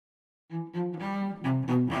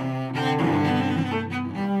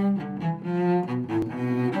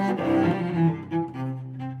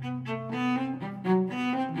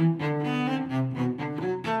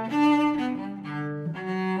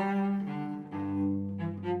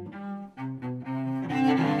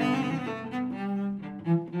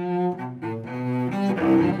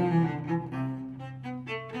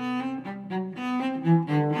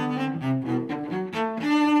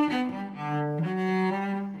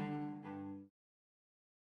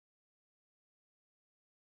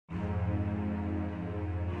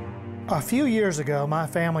A few years ago, my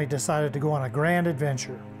family decided to go on a grand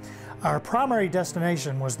adventure. Our primary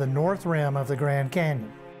destination was the north rim of the Grand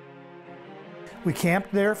Canyon. We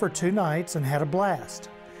camped there for 2 nights and had a blast.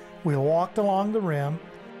 We walked along the rim,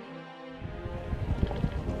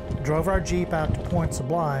 drove our Jeep out to Point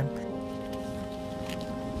Sublime.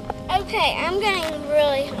 Okay, I'm getting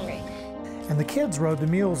really hungry. And the kids rode the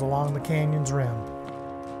mules along the canyon's rim.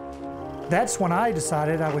 That's when I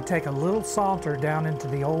decided I would take a little saunter down into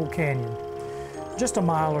the old canyon. Just a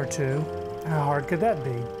mile or 2. How hard could that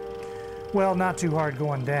be? Well, not too hard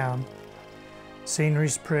going down.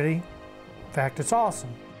 Scenery's pretty. In fact, it's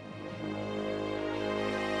awesome.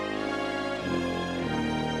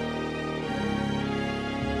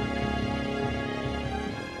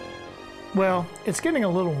 Well, it's getting a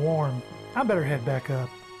little warm. I better head back up.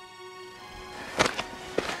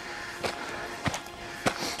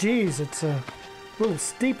 Geez, it's a little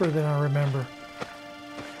steeper than I remember.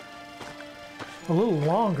 A little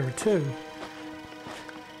longer, too.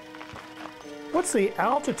 What's the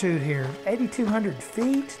altitude here? 8,200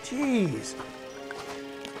 feet? Jeez.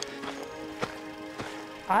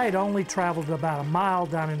 I had only traveled about a mile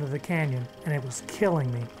down into the canyon, and it was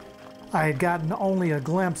killing me. I had gotten only a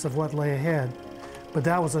glimpse of what lay ahead, but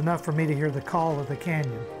that was enough for me to hear the call of the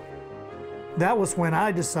canyon. That was when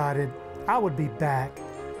I decided I would be back,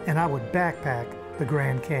 and I would backpack the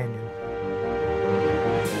Grand Canyon.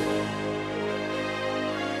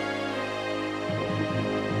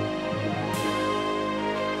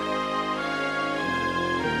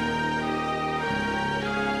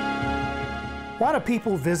 Why do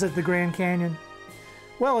people visit the Grand Canyon?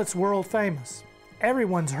 Well, it's world famous.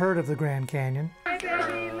 Everyone's heard of the Grand Canyon.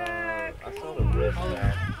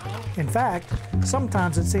 In fact,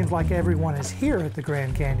 sometimes it seems like everyone is here at the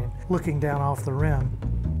Grand Canyon, looking down off the rim.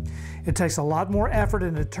 It takes a lot more effort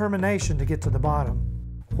and determination to get to the bottom.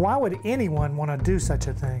 Why would anyone want to do such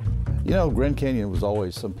a thing? You know, Grand Canyon was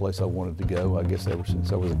always someplace I wanted to go, I guess ever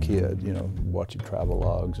since I was a kid, you know, watching travel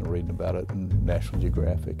logs and reading about it in National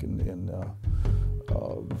Geographic and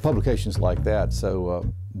publications like that.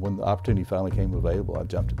 So when the opportunity finally came available, I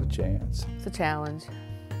jumped at the chance. It's a challenge.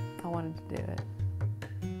 I wanted to do it.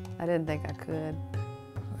 I didn't think I could.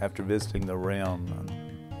 After visiting the rim,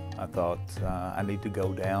 I thought I need to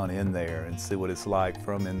go down in there and see what it's like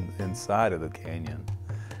from inside of the canyon.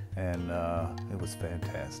 And it was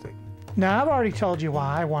fantastic. Now, I've already told you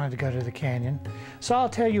why I wanted to go to the canyon, so I'll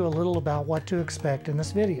tell you a little about what to expect in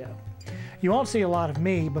this video. You won't see a lot of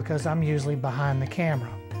me because I'm usually behind the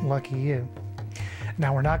camera. Lucky you.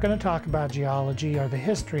 Now, we're not going to talk about geology or the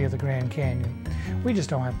history of the Grand Canyon. We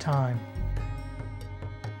just don't have time.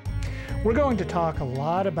 We're going to talk a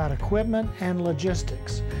lot about equipment and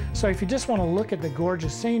logistics. So if you just want to look at the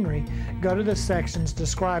gorgeous scenery, go to the sections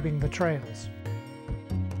describing the trails.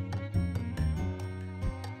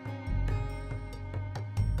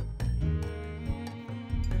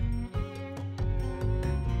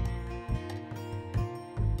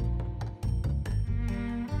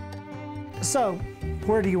 So,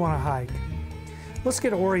 where do you want to hike? Let's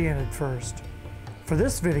get oriented first. For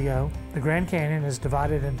this video, the Grand Canyon is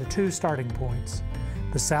divided into 2 starting points,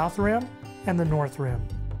 the South Rim and the North Rim.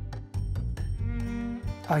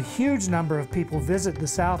 A huge number of people visit the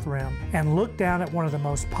South Rim and look down at one of the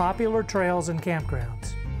most popular trails and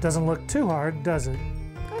campgrounds. Doesn't look too hard, does it?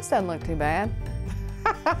 This doesn't look too bad.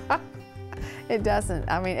 It doesn't.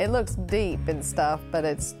 I mean, it looks deep and stuff, but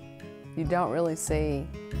you don't really see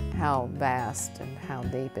how vast and how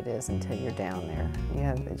deep it is until you're down there.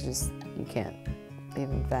 You can't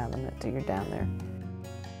even fathom it till you're down there.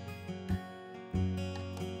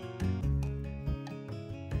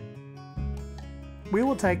 We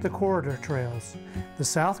will take the corridor trails, the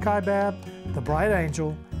South Kaibab, the Bright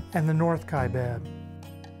Angel, and the North Kaibab.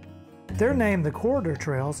 They're named the corridor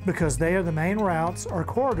trails because they are the main routes or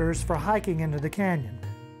corridors for hiking into the canyon.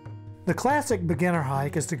 The classic beginner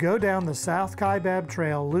hike is to go down the South Kaibab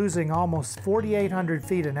Trail, losing almost 4,800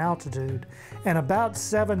 feet in altitude and about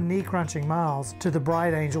 7 knee-crunching miles to the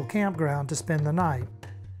Bright Angel campground to spend the night.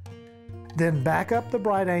 Then back up the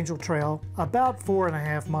Bright Angel Trail about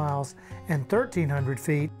 4.5 miles and 1,300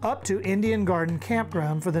 feet up to Indian Garden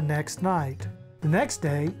Campground for the next night. The next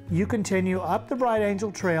day, you continue up the Bright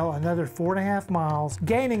Angel Trail another 4.5 miles,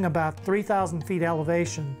 gaining about 3,000 feet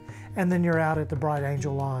elevation, and then you're out at the Bright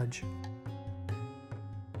Angel Lodge.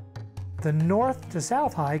 The north to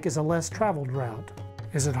south hike is a less traveled route.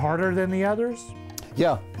 Is it harder than the others?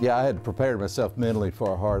 Yeah, I had prepared myself mentally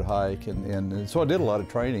for a hard hike, and so I did a lot of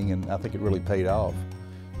training, and I think it really paid off,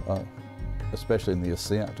 especially in the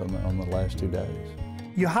ascent on the last 2 days.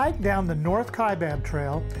 You hike down the North Kaibab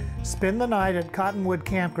Trail, spend the night at Cottonwood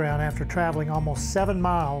Campground after traveling almost 7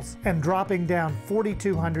 miles and dropping down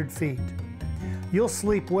 4,200 feet. You'll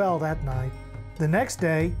sleep well that night. The next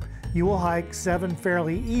day, you will hike 7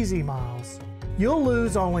 fairly easy miles. You'll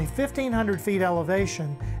lose only 1,500 feet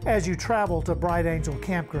elevation as you travel to Bright Angel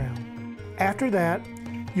Campground. After that,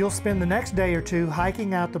 you'll spend the next day or two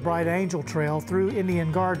hiking out the Bright Angel Trail through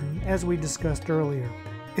Indian Garden, as we discussed earlier.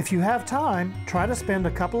 If you have time, try to spend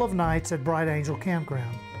a couple of nights at Bright Angel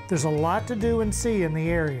Campground. There's a lot to do and see in the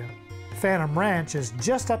area. Phantom Ranch is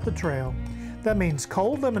just up the trail. That means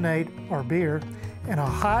cold lemonade or beer and a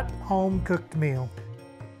hot, home-cooked meal.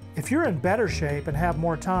 If you're in better shape and have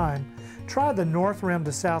more time, try the North Rim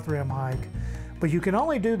to South Rim hike, but you can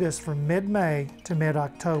only do this from mid-May to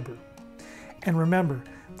mid-October. And remember,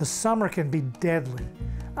 the summer can be deadly.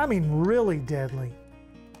 I mean really deadly.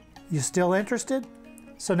 You still interested?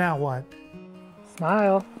 So now what?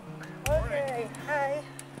 Smile. Okay, hi.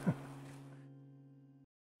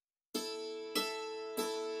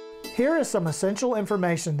 Here is some essential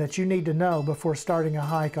information that you need to know before starting a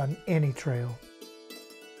hike on any trail.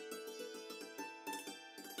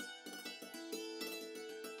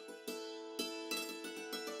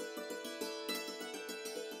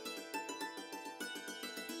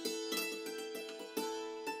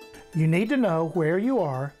 You need to know where you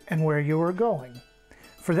are and where you are going.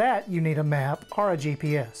 For that, you need a map or a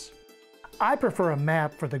GPS. I prefer a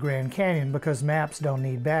map for the Grand Canyon because maps don't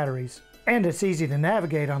need batteries, and it's easy to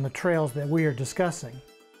navigate on the trails that we are discussing.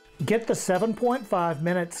 Get the 7.5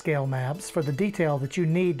 minute scale maps for the detail that you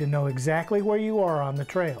need to know exactly where you are on the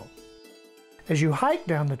trail. As you hike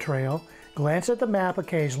down the trail, glance at the map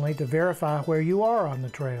occasionally to verify where you are on the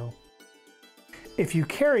trail. If you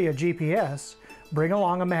carry a GPS, bring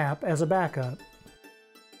along a map as a backup.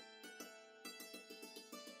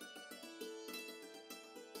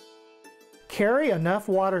 Carry enough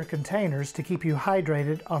water containers to keep you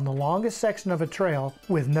hydrated on the longest section of a trail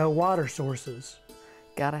with no water sources.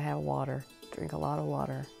 Gotta have water. Drink a lot of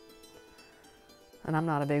water. And I'm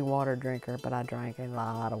not a big water drinker, but I drank a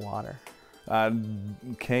lot of water. I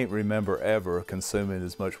can't remember ever consuming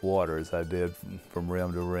as much water as I did from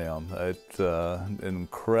rim to rim. It's an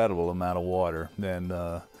incredible amount of water, and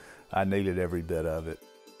I needed every bit of it.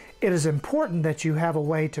 It is important that you have a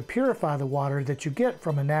way to purify the water that you get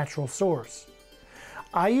from a natural source.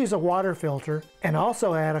 I use a water filter and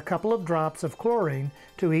also add a couple of drops of chlorine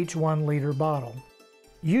to each 1 liter bottle.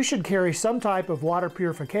 You should carry some type of water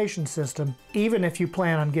purification system even if you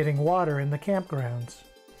plan on getting water in the campgrounds.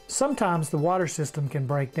 Sometimes the water system can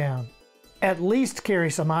break down. At least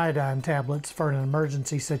carry some iodine tablets for an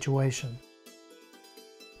emergency situation.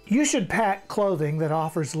 You should pack clothing that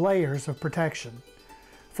offers layers of protection.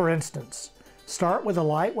 For instance, start with a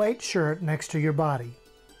lightweight shirt next to your body.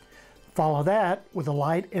 Follow that with a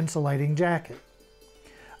light insulating jacket.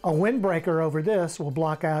 A windbreaker over this will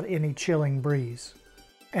block out any chilling breeze.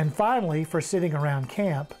 And finally, for sitting around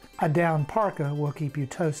camp, a down parka will keep you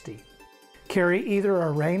toasty. Carry either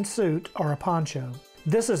a rain suit or a poncho.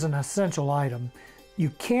 This is an essential item. You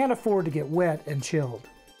can't afford to get wet and chilled.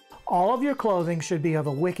 All of your clothing should be of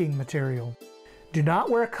a wicking material. Do not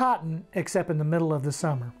wear cotton except in the middle of the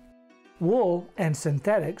summer. Wool and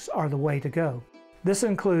synthetics are the way to go. This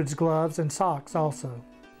includes gloves and socks also.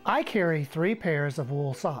 I carry 3 pairs of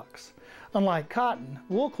wool socks. Unlike cotton,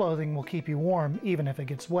 wool clothing will keep you warm even if it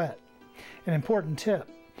gets wet. An important tip: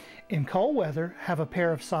 in cold weather, have a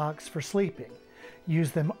pair of socks for sleeping.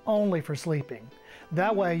 Use them only for sleeping.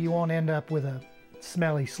 That way you won't end up with a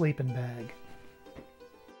smelly sleeping bag.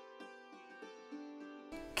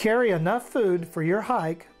 Carry enough food for your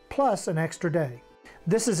hike plus an extra day.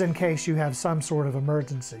 This is in case you have some sort of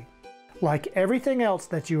emergency. Like everything else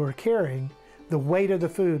that you are carrying, the weight of the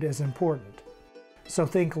food is important. So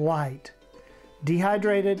think light,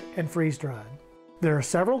 dehydrated, and freeze-dried. There are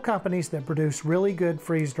several companies that produce really good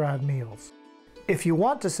freeze-dried meals. If you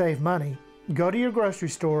want to save money, go to your grocery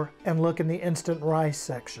store and look in the instant rice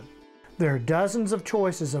section. There are dozens of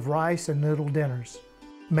choices of rice and noodle dinners.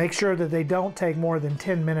 Make sure that they don't take more than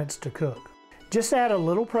 10 minutes to cook. Just add a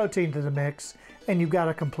little protein to the mix and you've got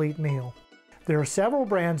a complete meal. There are several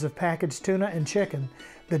brands of packaged tuna and chicken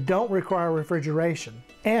that don't require refrigeration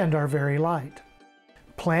and are very light.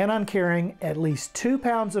 Plan on carrying at least 2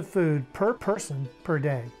 pounds of food per person per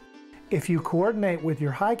day. If you coordinate with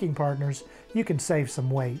your hiking partners, you can save some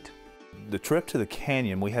weight. The trip to the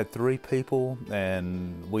canyon, we had 3 people,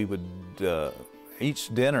 and we would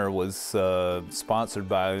each dinner was sponsored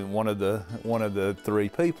by one of the 3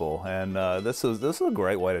 people, and this is a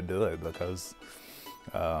great way to do it because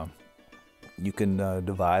you can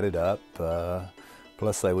divide it up.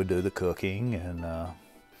 Plus they would do the cooking, and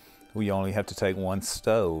we only have to take one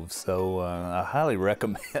stove. So I highly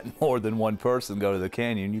recommend more than one person go to the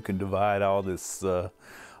canyon. You can divide all this,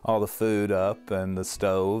 all the food up, and the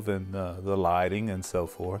stove, and the lighting, and so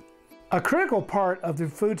forth. A critical part of the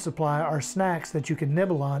food supply are snacks that you can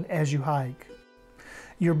nibble on as you hike.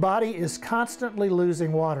 Your body is constantly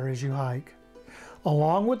losing water as you hike.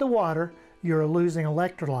 Along with the water, you're losing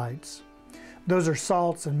electrolytes. Those are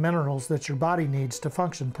salts and minerals that your body needs to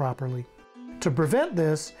function properly. To prevent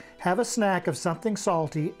this, have a snack of something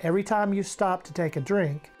salty every time you stop to take a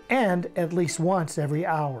drink, and at least once every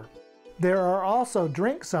hour. There are also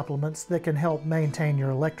drink supplements that can help maintain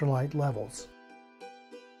your electrolyte levels.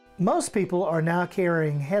 Most people are now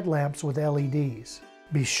carrying headlamps with LEDs.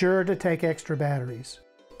 Be sure to take extra batteries.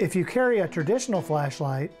 If you carry a traditional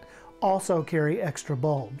flashlight, also carry extra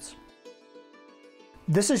bulbs.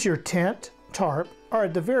 This is your tent, tarp, or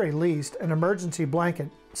at the very least, an emergency blanket,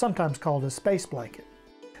 sometimes called a space blanket.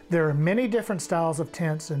 There are many different styles of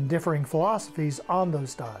tents and differing philosophies on those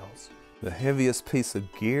styles. The heaviest piece of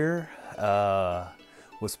gear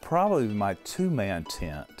was probably my two-man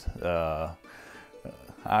tent.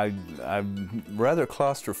 I'm rather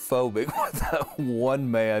claustrophobic with a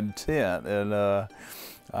one-man tent, and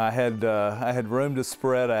I had room to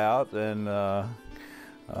spread out, and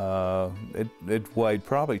it weighed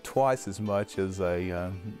probably twice as much as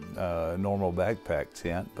a normal backpack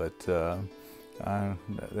tent. But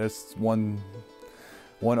that's one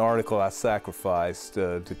article I sacrificed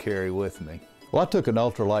to carry with me. Well, I took an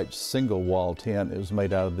ultralight single wall tent. It was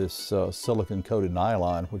made out of this silicone coated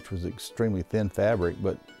nylon, which was extremely thin fabric,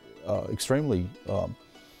 but extremely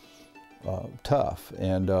tough.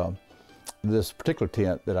 And this particular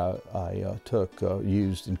tent that I took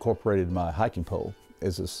incorporated my hiking pole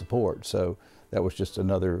as a support. So that was just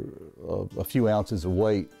another, a few ounces of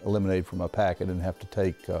weight eliminated from my pack. I didn't have to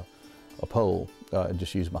take a pole. I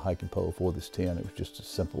just used my hiking pole for this tent. It was just a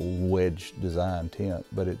simple wedge design tent,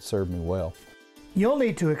 but it served me well. You'll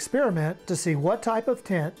need to experiment to see what type of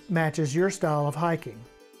tent matches your style of hiking.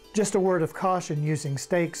 Just a word of caution using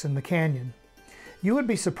stakes in the canyon. You would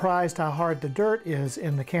be surprised how hard the dirt is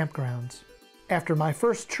in the campgrounds. After my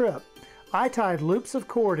first trip, I tied loops of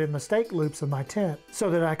cord in the stake loops of my tent so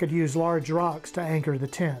that I could use large rocks to anchor the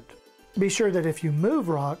tent. Be sure that if you move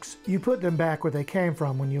rocks, you put them back where they came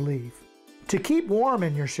from when you leave. To keep warm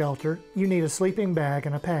in your shelter, you need a sleeping bag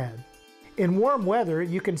and a pad. In warm weather,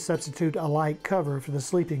 you can substitute a light cover for the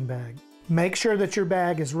sleeping bag. Make sure that your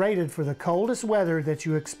bag is rated for the coldest weather that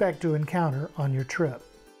you expect to encounter on your trip.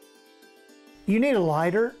 You need a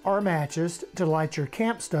lighter or matches to light your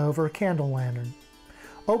camp stove or candle lantern.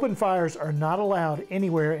 Open fires are not allowed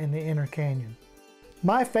anywhere in the inner canyon.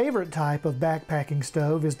 My favorite type of backpacking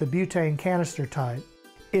stove is the butane canister type.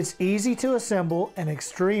 It's easy to assemble and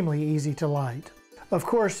extremely easy to light. Of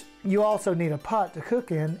course, you also need a pot to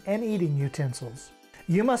cook in and eating utensils.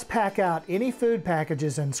 You must pack out any food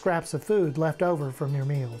packages and scraps of food left over from your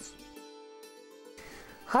meals.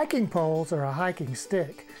 Hiking poles or a hiking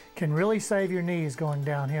stick can really save your knees going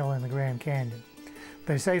downhill in the Grand Canyon.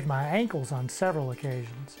 They saved my ankles on several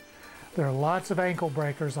occasions. There are lots of ankle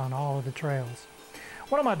breakers on all of the trails.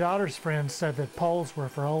 One of my daughter's friends said that poles were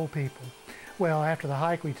for old people. Well, after the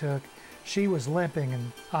hike we took, she was limping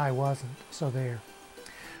and I wasn't, so there.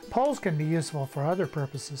 Poles can be useful for other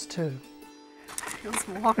purposes too. It's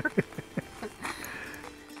water.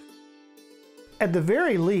 At the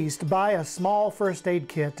very least, buy a small first aid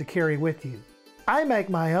kit to carry with you. I make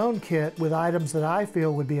my own kit with items that I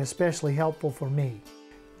feel would be especially helpful for me.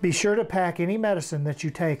 Be sure to pack any medicine that you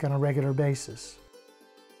take on a regular basis.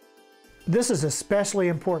 This is especially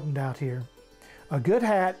important out here. A good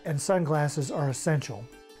hat and sunglasses are essential.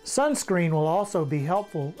 Sunscreen will also be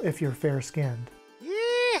helpful if you're fair-skinned.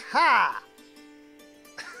 Yeehaw!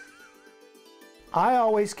 I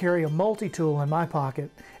always carry a multi-tool in my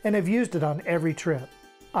pocket and have used it on every trip.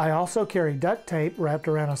 I also carry duct tape wrapped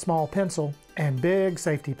around a small pencil and big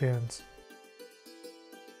safety pins.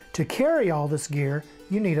 To carry all this gear,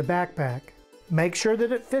 you need a backpack. Make sure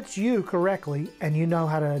that it fits you correctly and you know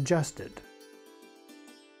how to adjust it.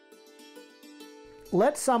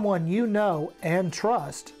 Let someone you know and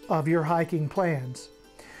trust of your hiking plans.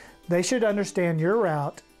 They should understand your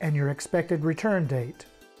route and your expected return date.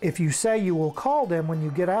 If you say you will call them when you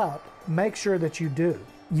get out, make sure that you do.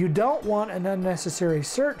 You don't want an unnecessary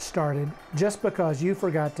search started just because you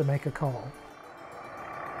forgot to make a call.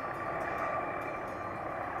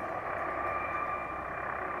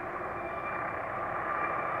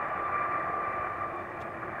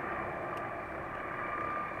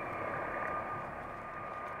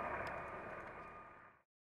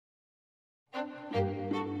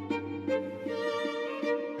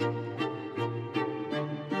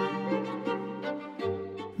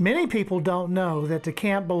 Many people don't know that to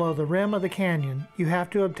camp below the rim of the canyon, you have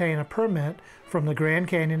to obtain a permit from the Grand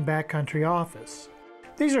Canyon Backcountry Office.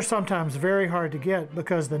 These are sometimes very hard to get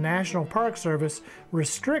because the National Park Service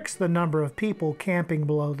restricts the number of people camping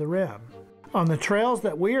below the rim. On the trails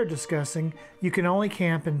that we are discussing, you can only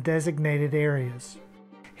camp in designated areas.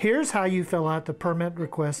 Here's how you fill out the permit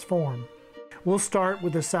request form. We'll start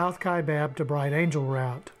with the South Kaibab to Bright Angel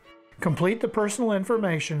route. Complete the personal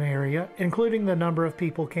information area, including the number of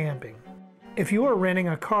people camping. If you are renting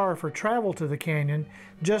a car for travel to the canyon,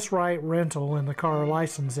 just write rental in the car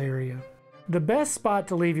license area. The best spot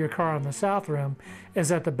to leave your car on the South Rim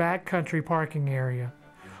is at the backcountry parking area,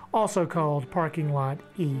 also called Parking Lot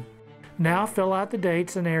E. Now fill out the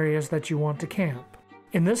dates and areas that you want to camp.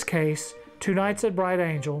 In this case, 2 nights at Bright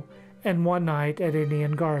Angel and 1 night at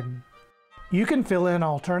Indian Garden. You can fill in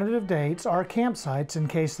alternative dates or campsites in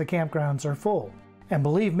case the campgrounds are full. And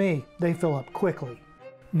believe me, they fill up quickly.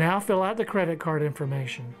 Now fill out the credit card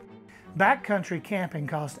information. Backcountry camping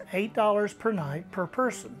costs $8 per night per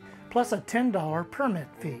person, plus a $10 permit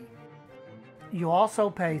fee. You also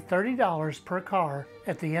pay $30 per car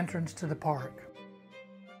at the entrance to the park.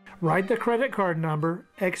 Write the credit card number,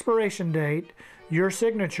 expiration date, your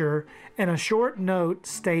signature, and a short note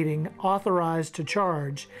stating authorized to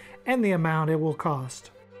charge and the amount it will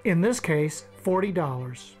cost. In this case,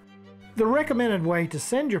 $40. The recommended way to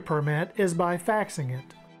send your permit is by faxing it.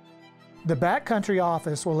 The Backcountry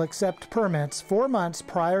Office will accept permits 4 months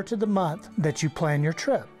prior to the month that you plan your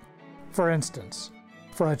trip. For instance,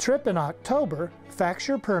 for a trip in October, fax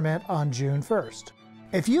your permit on June 1st.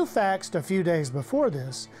 If you faxed a few days before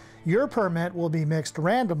this, your permit will be mixed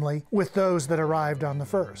randomly with those that arrived on the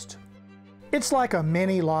 1st. It's like a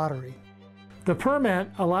mini lottery. The permit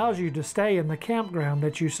allows you to stay in the campground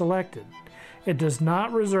that you selected. It does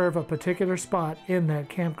not reserve a particular spot in that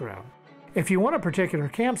campground. If you want a particular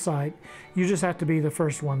campsite, you just have to be the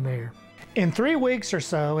first one there. In 3 weeks or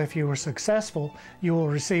so, if you were successful, you will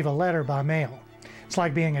receive a letter by mail. It's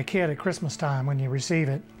like being a kid at Christmas time when you receive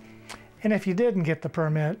it. And if you didn't get the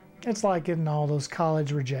permit, it's like getting all those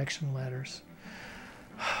college rejection letters.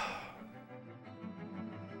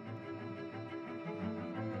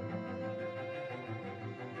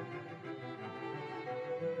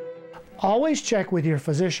 Always check with your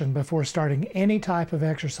physician before starting any type of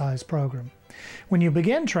exercise program. When you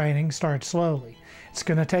begin training, start slowly. It's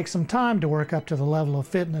going to take some time to work up to the level of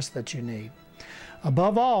fitness that you need.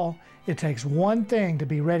 Above all, it takes one thing to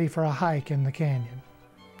be ready for a hike in the canyon.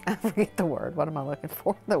 I forget the word. What am I looking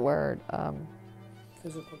for? The word.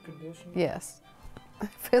 Physical conditioning? Yes.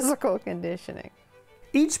 Physical conditioning.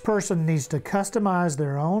 Each person needs to customize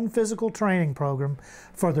their own physical training program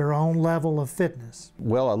for their own level of fitness.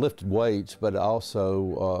 Well, I lifted weights, but I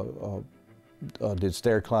also did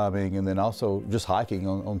stair climbing and then also just hiking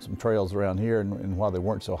on some trails around here. And while they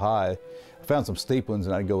weren't so high, I found some steep ones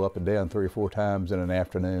and I'd go up and down 3 or 4 times in an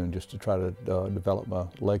afternoon just to try to develop my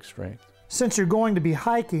leg strength. Since you're going to be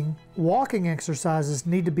hiking, walking exercises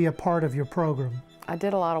need to be a part of your program. I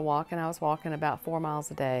did a lot of walking. I was walking about 4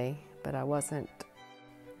 miles a day, but I wasn't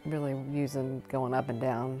really going up and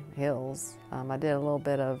down hills. I did a little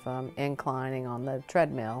bit of inclining on the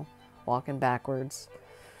treadmill, walking backwards.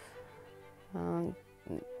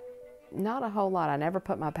 Not a whole lot. I never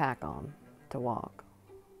put my pack on to walk,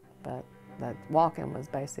 but that walking was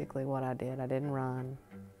basically what I did. I didn't run.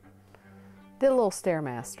 Did a little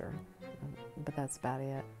Stairmaster, but that's about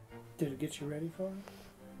it. Did it get you ready for it?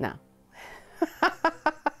 No.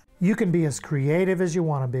 You can be as creative as you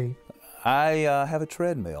want to be. I have a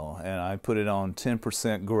treadmill and I put it on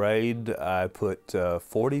 10% grade. I put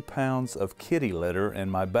 40 pounds of kitty litter in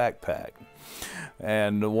my backpack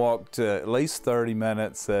and walked at least 30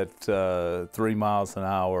 minutes at 3 miles an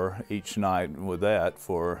hour each night with that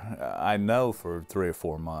for 3 or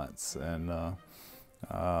 4 months. And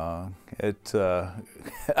I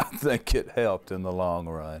think it helped in the long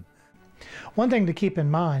run. One thing to keep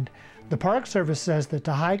in mind, the Park Service says that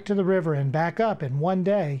to hike to the river and back up in 1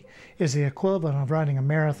 day is the equivalent of running a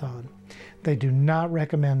marathon. They do not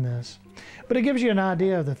recommend this, but it gives you an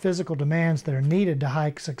idea of the physical demands that are needed to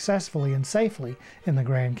hike successfully and safely in the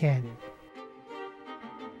Grand Canyon.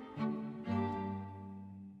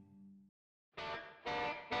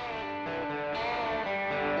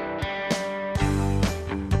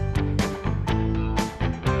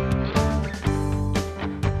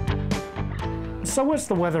 So what's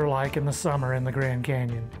the weather like in the summer in the Grand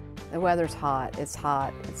Canyon? The weather's hot. It's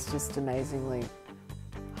hot. It's just amazingly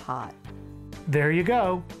hot. There you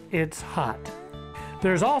go. It's hot.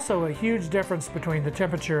 There's also a huge difference between the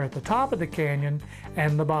temperature at the top of the canyon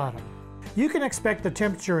and the bottom. You can expect the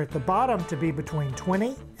temperature at the bottom to be between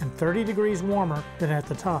 20 and 30 degrees warmer than at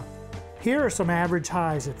the top. Here are some average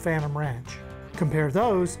highs at Phantom Ranch. Compare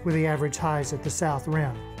those with the average highs at the South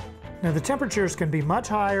Rim. Now the temperatures can be much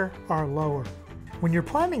higher or lower. When you're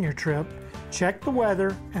planning your trip, check the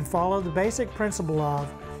weather and follow the basic principle of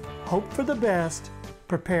hope for the best,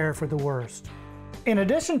 prepare for the worst. In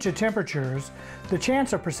addition to temperatures, the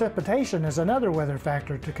chance of precipitation is another weather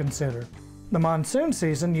factor to consider. The monsoon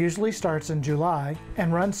season usually starts in July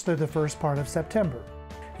and runs through the first part of September.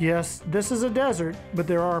 Yes, this is a desert, but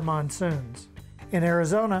there are monsoons. In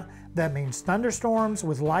Arizona, that means thunderstorms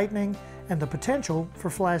with lightning and the potential for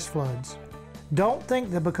flash floods. Don't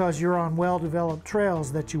think that because you're on well-developed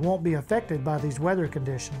trails that you won't be affected by these weather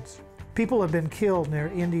conditions. People have been killed near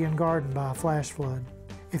Indian Garden by a flash flood.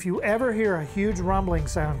 If you ever hear a huge rumbling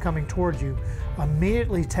sound coming toward you,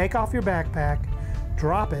 immediately take off your backpack,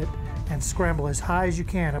 drop it, and scramble as high as you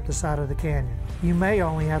can up the side of the canyon. You may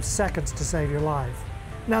only have seconds to save your life.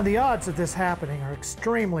 Now the odds of this happening are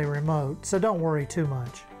extremely remote, so don't worry too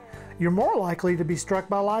much. You're more likely to be struck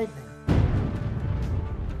by lightning.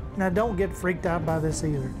 Now don't get freaked out by this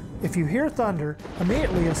either. If you hear thunder,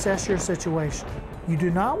 immediately assess your situation. You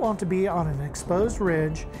do not want to be on an exposed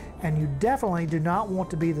ridge, and you definitely do not want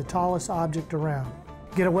to be the tallest object around.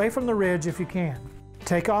 Get away from the ridge if you can.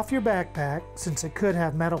 Take off your backpack, since it could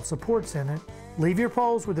have metal supports in it. Leave your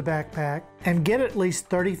poles with the backpack, and get at least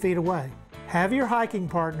 30 feet away. Have your hiking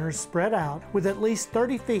partners spread out with at least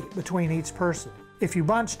 30 feet between each person. If you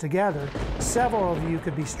bunch together, several of you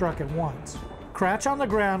could be struck at once. Crouch on the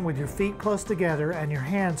ground with your feet close together and your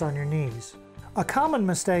hands on your knees. A common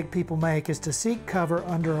mistake people make is to seek cover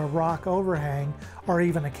under a rock overhang or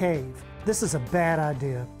even a cave. This is a bad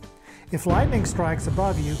idea. If lightning strikes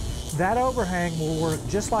above you, that overhang will work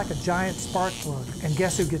just like a giant spark plug, and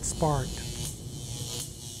guess who gets sparked?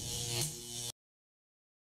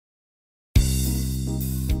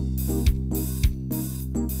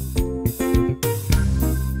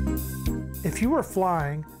 If you are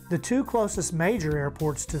flying, the two closest major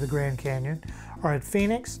airports to the Grand Canyon are at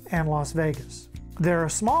Phoenix and Las Vegas. There are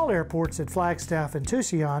small airports at Flagstaff and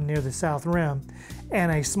Tucson near the South Rim,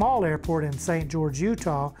 and a small airport in St. George,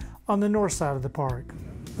 Utah on the north side of the park.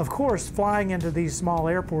 Of course, flying into these small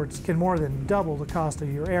airports can more than double the cost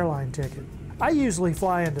of your airline ticket. I usually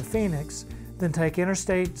fly into Phoenix, then take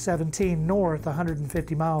Interstate 17 north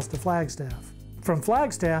 150 miles to Flagstaff. From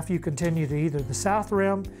Flagstaff, you continue to either the South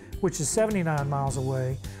Rim, which is 79 miles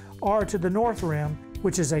away, or to the North Rim,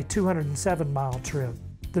 which is a 207-mile trip.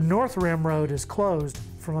 The North Rim Road is closed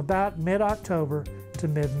from about mid-October to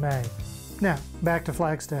mid-May. Now, back to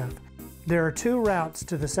Flagstaff. There are two routes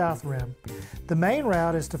to the South Rim. The main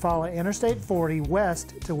route is to follow Interstate 40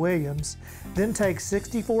 west to Williams, then take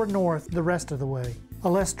 64 north the rest of the way. A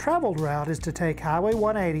less traveled route is to take Highway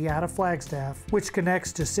 180 out of Flagstaff, which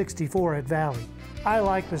connects to 64 at Valley. I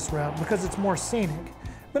like this route because it's more scenic,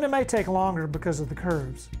 but it may take longer because of the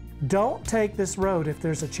curves. Don't take this road if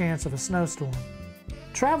there's a chance of a snowstorm.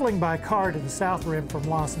 Traveling by car to the South Rim from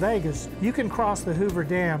Las Vegas, you can cross the Hoover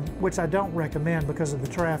Dam, which I don't recommend because of the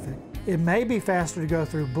traffic. It may be faster to go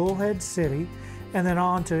through Bullhead City and then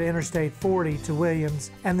on to Interstate 40 to Williams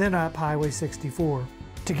and then up Highway 64.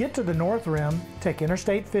 To get to the North Rim, take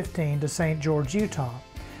Interstate 15 to St. George, Utah,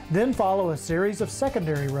 then follow a series of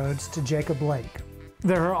secondary roads to Jacob Lake.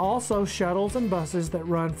 There are also shuttles and buses that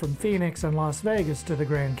run from Phoenix and Las Vegas to the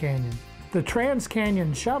Grand Canyon. The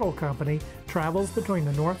Trans-Canyon Shuttle Company travels between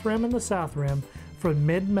the North Rim and the South Rim from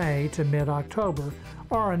mid-May to mid-October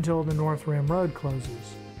or until the North Rim Road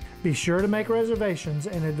closes. Be sure to make reservations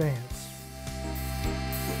in advance.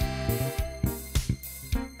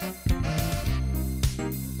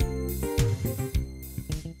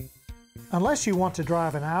 Unless you want to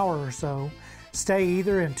drive an hour or so, stay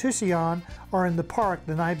either in Tucson or in the park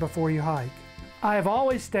the night before you hike. I have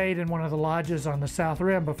always stayed in one of the lodges on the South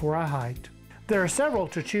Rim before I hiked. There are several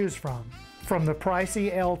to choose from the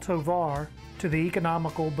pricey El Tovar to the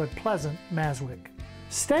economical but pleasant Maswick.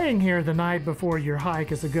 Staying here the night before your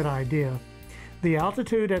hike is a good idea. The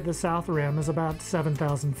altitude at the South Rim is about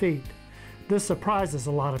 7,000 feet. This surprises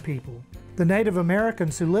a lot of people. The Native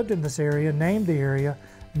Americans who lived in this area named the area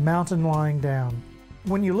Mountain Lying Down.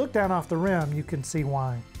 When you look down off the rim, you can see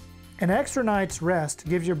why. An extra night's rest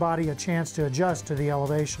gives your body a chance to adjust to the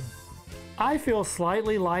elevation. I feel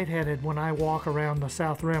slightly lightheaded when I walk around the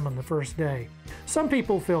South Rim on the first day. Some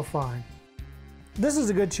people feel fine. This is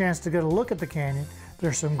a good chance to get a look at the canyon.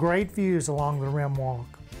 There's some great views along the rim walk.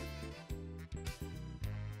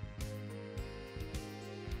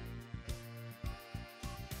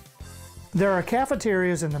 There are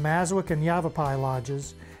cafeterias in the Maswick and Yavapai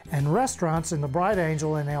lodges, and restaurants in the Bright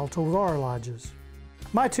Angel and El Tovar lodges.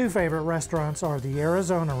 My two favorite restaurants are the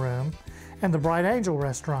Arizona Room and the Bright Angel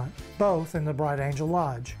restaurant, both in the Bright Angel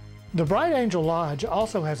Lodge. The Bright Angel Lodge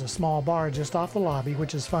also has a small bar just off the lobby,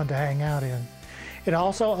 which is fun to hang out in. It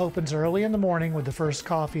also opens early in the morning with the first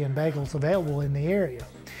coffee and bagels available in the area.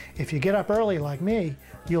 If you get up early like me,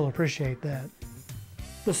 you'll appreciate that.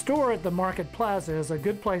 The store at the Market Plaza is a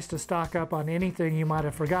good place to stock up on anything you might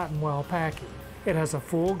have forgotten while packing. It has a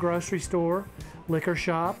full grocery store, liquor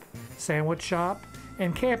shop, sandwich shop,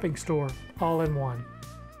 and camping store all in one.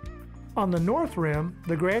 On the North Rim,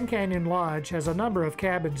 the Grand Canyon Lodge has a number of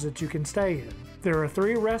cabins that you can stay in. There are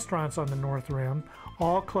 3 restaurants on the North Rim,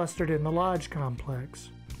 all clustered in the lodge complex.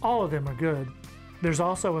 All of them are good. There's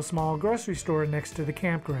also a small grocery store next to the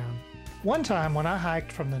campground. One time when I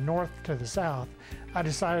hiked from the north to the south, I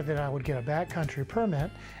decided that I would get a backcountry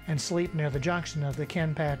permit and sleep near the junction of the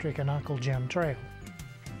Ken Patrick and Uncle Jim Trail.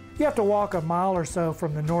 You have to walk a mile or so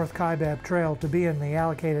from the North Kaibab Trail to be in the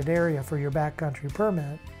allocated area for your backcountry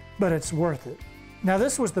permit, but it's worth it. Now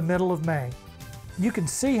this was the middle of May. You can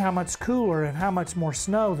see how much cooler and how much more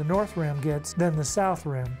snow the North Rim gets than the South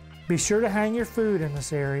Rim. Be sure to hang your food in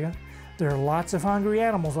this area. There are lots of hungry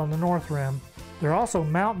animals on the North Rim. There are also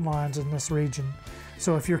mountain lions in this region,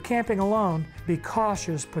 so if you're camping alone, be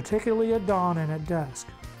cautious, particularly at dawn and at dusk.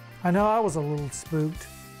 I know I was a little spooked.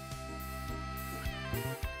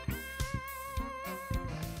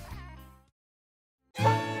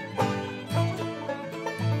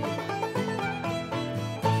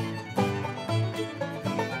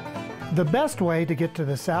 The best way to get to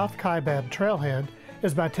the South Kaibab trailhead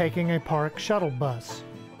is by taking a park shuttle bus.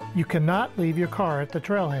 You cannot leave your car at the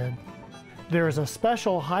trailhead. There is a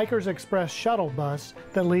special Hikers Express shuttle bus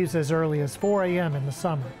that leaves as early as 4 a.m. in the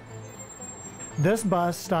summer. This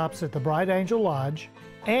bus stops at the Bright Angel Lodge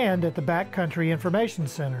and at the Backcountry Information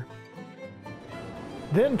Center,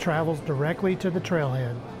 then travels directly to the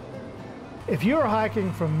trailhead. If you are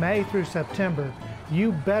hiking from May through September,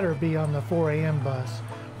 you better be on the 4 a.m. bus.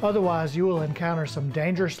 Otherwise, you will encounter some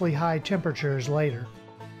dangerously high temperatures later.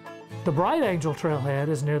 The Bright Angel Trailhead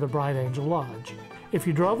is near the Bright Angel Lodge. If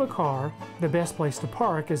you drove a car, the best place to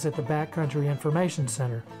park is at the Backcountry Information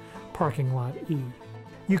Center, parking lot E.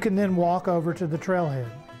 You can then walk over to the trailhead.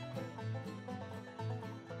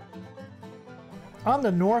 On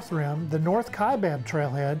the North Rim, the North Kaibab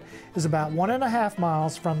Trailhead is about 1.5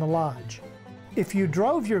 miles from the lodge. If you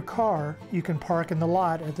drove your car, you can park in the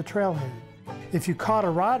lot at the trailhead. If you caught a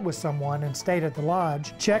ride with someone and stayed at the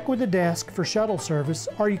lodge, check with the desk for shuttle service,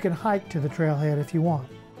 or you can hike to the trailhead if you want.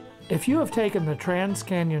 If you have taken the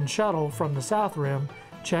Trans-Canyon Shuttle from the South Rim,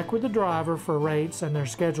 check with the driver for rates and their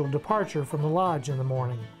scheduled departure from the lodge in the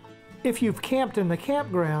morning. If you've camped in the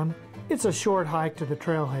campground, it's a short hike to the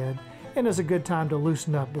trailhead and is a good time to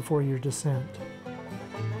loosen up before your descent.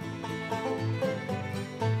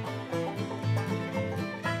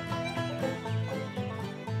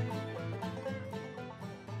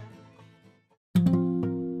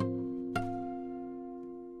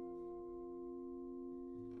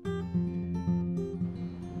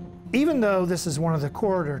 Even though this is one of the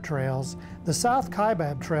corridor trails, the South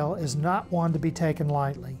Kaibab Trail is not one to be taken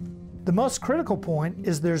lightly. The most critical point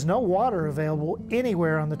is there's no water available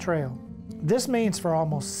anywhere on the trail. This means for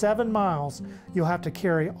almost 7 miles, you'll have to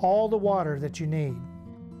carry all the water that you need.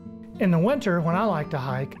 In the winter, when I like to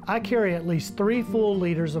hike, I carry at least 3 full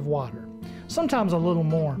liters of water, sometimes a little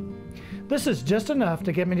more. This is just enough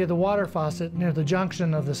to get me to the water faucet near the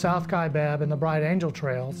junction of the South Kaibab and the Bright Angel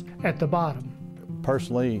trails at the bottom.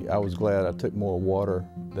 Personally, I was glad I took more water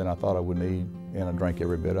than I thought I would need, and I drank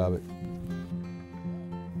every bit of it.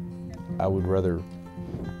 I would rather,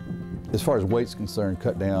 as far as weight's concerned,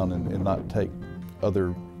 cut down and not take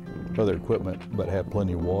other equipment, but have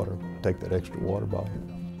plenty of water, take that extra water bottle.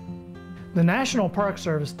 The National Park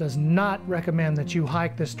Service does not recommend that you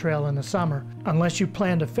hike this trail in the summer unless you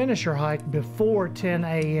plan to finish your hike before 10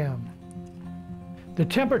 a.m. The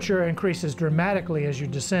temperature increases dramatically as you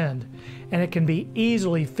descend, and it can be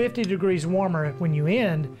easily 50 degrees warmer when you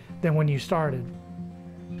end than when you started.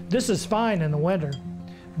 This is fine in the winter,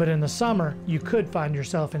 but in the summer you could find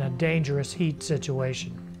yourself in a dangerous heat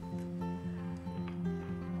situation.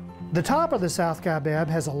 The top of the South Kaibab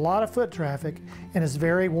has a lot of foot traffic and is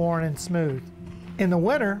very worn and smooth. In the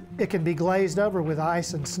winter, it can be glazed over with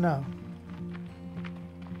ice and snow.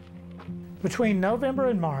 Between November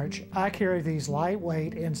and March, I carry these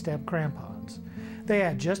lightweight instep crampons. They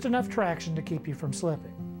add just enough traction to keep you from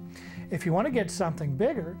slipping. If you want to get something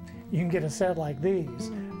bigger, you can get a set like these,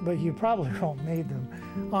 but you probably won't need them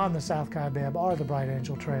on the South Kaibab or the Bright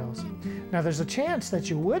Angel trails. Now there's a chance that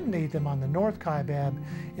you would need them on the North Kaibab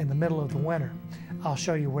in the middle of the winter. I'll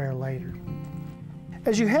show you where later.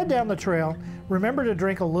 As you head down the trail, remember to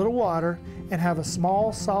drink a little water and have a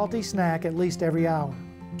small salty snack at least every hour.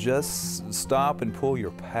 Just stop and pull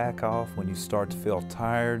your pack off when you start to feel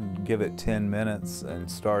tired. Give it 10 minutes and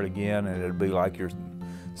start again, and it'll be like you're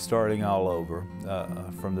starting all over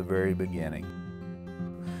from the very beginning.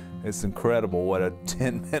 It's incredible what a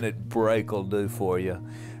 10-minute break will do for you.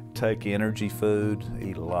 Take energy food,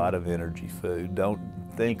 eat a lot of energy food. Don't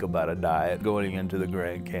think about a diet going into the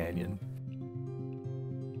Grand Canyon.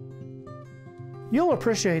 You'll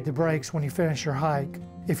appreciate the breaks when you finish your hike.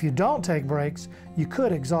 If you don't take breaks, you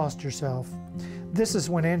could exhaust yourself. This is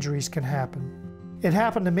when injuries can happen. It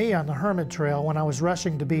happened to me on the Hermit Trail when I was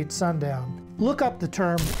rushing to beat sundown. Look up the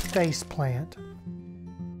term face plant.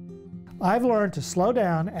 I've learned to slow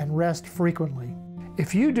down and rest frequently.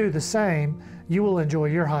 If you do the same, you will enjoy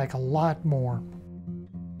your hike a lot more.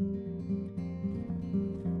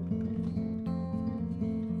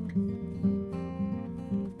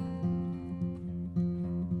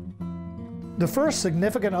 The first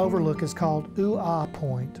significant overlook is called Oo-Ah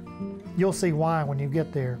Point. You'll see why when you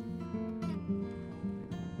get there.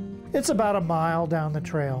 It's about a mile down the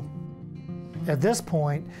trail. At this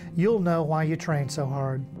point, you'll know why you train so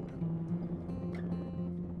hard.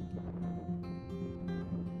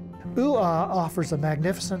 Oo-Ah offers a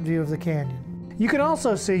magnificent view of the canyon. You can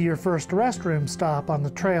also see your first restroom stop on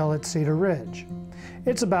the trail at Cedar Ridge.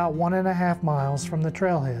 It's about 1.5 miles from the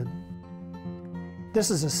trailhead. This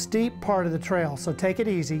is a steep part of the trail, so take it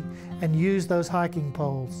easy and use those hiking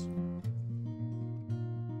poles.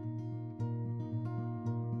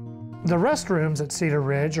 The restrooms at Cedar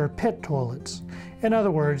Ridge are pit toilets. In other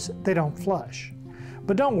words, they don't flush.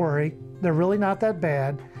 But don't worry, they're really not that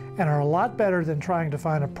bad and are a lot better than trying to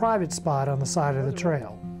find a private spot on the side of the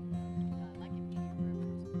trail.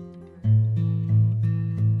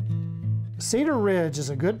 Cedar Ridge is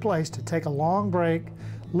a good place to take a long break,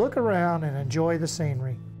 look around, and enjoy the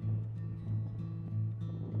scenery.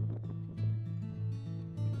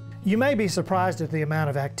 You may be surprised at the amount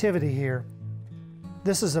of activity here.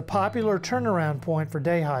 This is a popular turnaround point for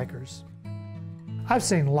day hikers. I've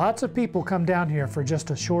seen lots of people come down here for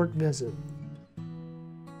just a short visit.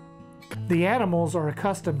 The animals are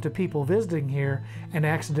accustomed to people visiting here and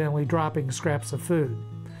accidentally dropping scraps of food.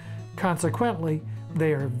 Consequently,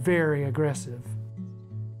 they are very aggressive.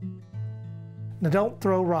 Now don't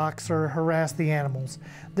throw rocks or harass the animals.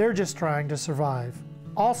 They're just trying to survive.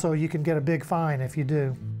 Also, you can get a big fine if you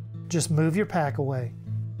do. Just move your pack away.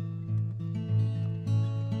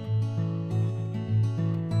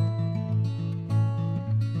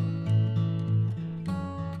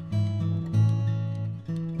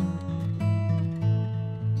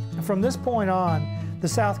 From this point on, the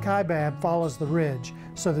South Kaibab follows the ridge,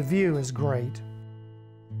 so the view is great.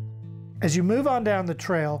 As you move on down the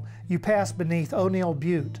trail, you pass beneath O'Neill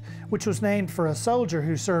Butte, which was named for a soldier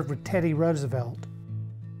who served with Teddy Roosevelt.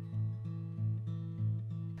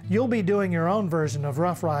 You'll be doing your own version of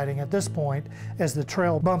rough riding at this point as the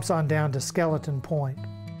trail bumps on down to Skeleton Point.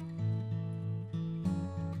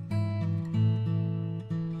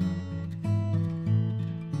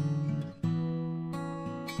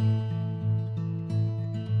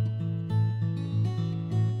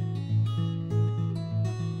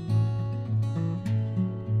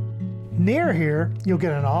 Near here, you'll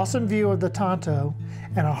get an awesome view of the Tonto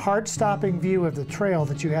and a heart-stopping view of the trail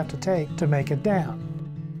that you have to take to make it down.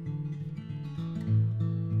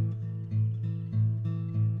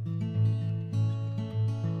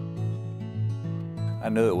 I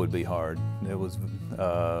knew it would be hard. It was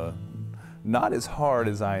not as hard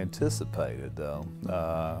as I anticipated, though.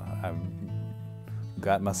 I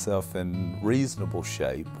got myself in reasonable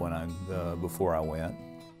shape when before I went.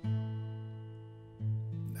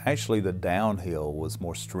 Actually, the downhill was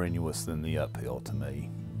more strenuous than the uphill to me.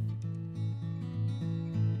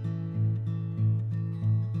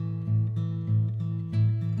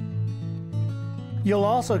 You'll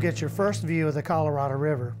also get your first view of the Colorado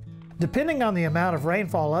River. Depending on the amount of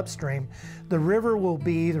rainfall upstream, the river will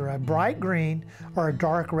be either a bright green or a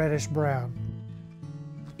dark reddish brown.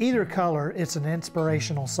 Either color, it's an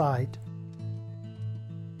inspirational sight.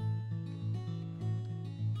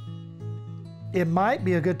 It might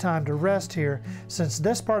be a good time to rest here since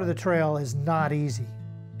this part of the trail is not easy.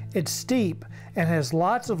 It's steep and has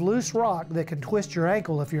lots of loose rock that can twist your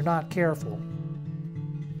ankle if you're not careful.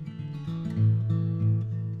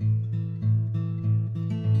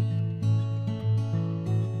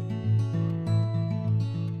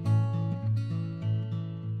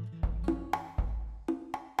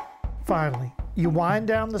 Finally, you wind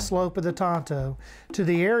down the slope of the Tonto to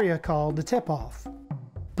the area called the tip-off,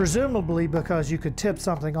 presumably because you could tip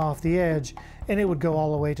something off the edge and it would go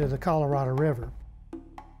all the way to the Colorado River.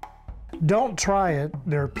 Don't try it,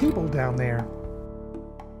 there are people down there.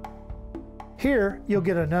 Here, you'll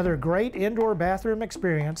get another great indoor bathroom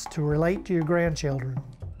experience to relate to your grandchildren.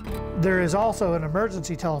 There is also an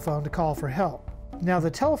emergency telephone to call for help. Now,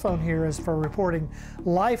 the telephone here is for reporting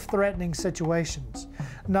life-threatening situations,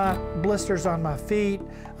 not blisters on my feet,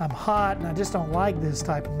 I'm hot, and I just don't like this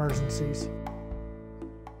type of emergencies.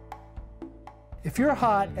 If you're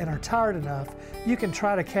hot and are tired enough, you can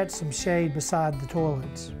try to catch some shade beside the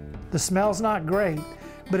toilets. The smell's not great,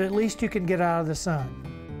 but at least you can get out of the sun.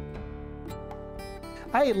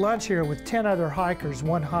 I ate lunch here with 10 other hikers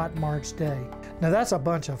one hot March day. Now that's a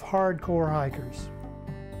bunch of hardcore hikers.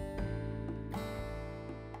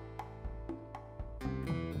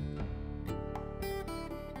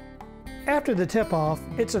 After the tip-off,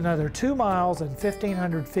 it's another 2 miles and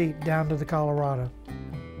 1,500 feet down to the Colorado.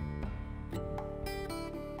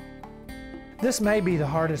 This may be the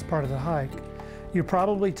hardest part of the hike. You're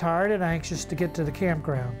probably tired and anxious to get to the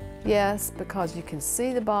campground. Yes, because you can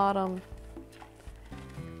see the bottom,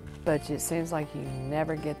 but it seems like you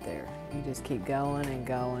never get there. You just keep going and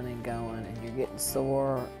going and going, and you're getting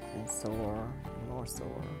sore and sore and more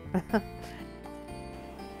sore.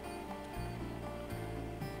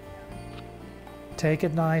 Take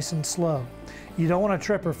it nice and slow. You don't want to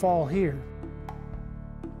trip or fall here.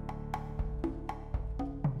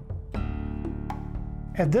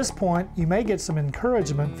 At this point, you may get some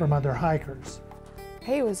encouragement from other hikers.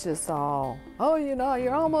 He was just all, oh, you know,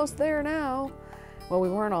 you're almost there now. Well,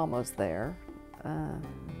 we weren't almost there.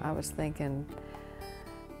 I was thinking,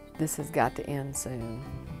 this has got to end soon.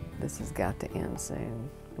 This has got to end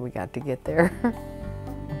soon. We got to get there.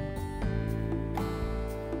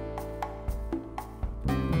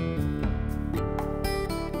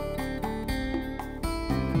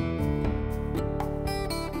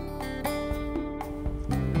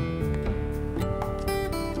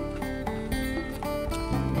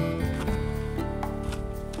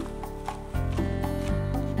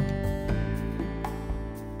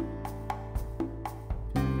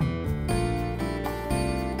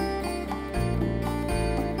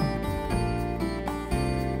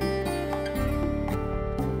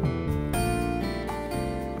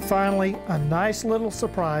 Finally, a nice little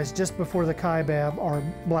surprise just before the Kaibab or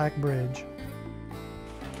Black Bridge.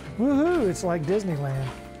 Woohoo, it's like Disneyland.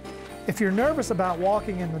 If you're nervous about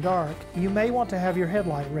walking in the dark, you may want to have your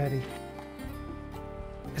headlight ready.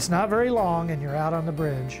 It's not very long and you're out on the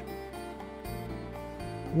bridge.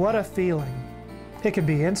 What a feeling. It can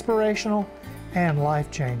be inspirational and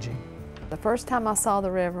life-changing. The first time I saw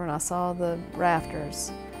the river and I saw the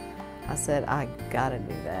rafters, I said, I gotta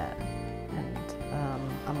do that. And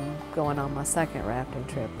I'm going on my second rafting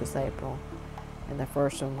trip this April. And the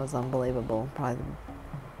first one was unbelievable, probably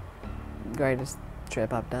the greatest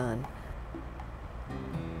trip I've done.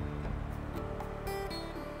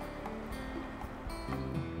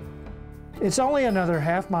 It's only another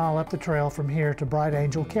half mile up the trail from here to Bright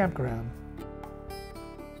Angel Campground.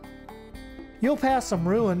 You'll pass some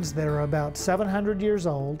ruins that are about 700 years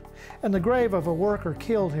old and the grave of a worker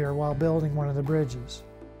killed here while building one of the bridges.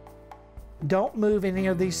 Don't move any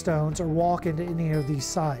of these stones or walk into any of these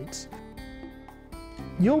sites.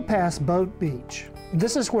 You'll pass Boat Beach.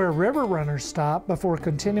 This is where river runners stop before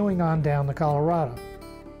continuing on down the Colorado.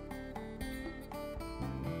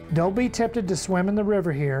 Don't be tempted to swim in the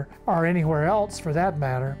river here, or anywhere else for that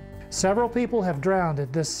matter. Several people have drowned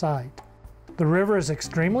at this site. The river is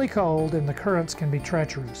extremely cold and the currents can be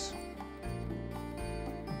treacherous.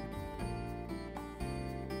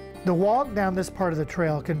 The walk down this part of the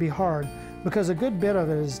trail can be hard because a good bit of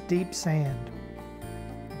it is deep sand.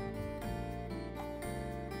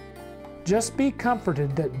 Just be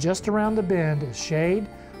comforted that just around the bend is shade,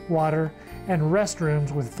 water, and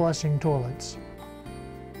restrooms with flushing toilets.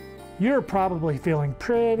 You're probably feeling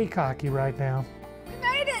pretty cocky right now. We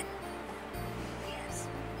made it! Yes.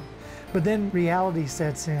 But then reality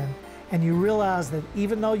sets in, and you realize that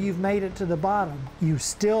even though you've made it to the bottom, you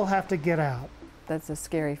still have to get out. That's a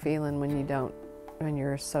scary feeling when you don't, when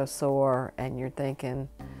you're so sore and you're thinking,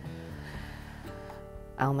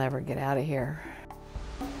 I'll never get out of here.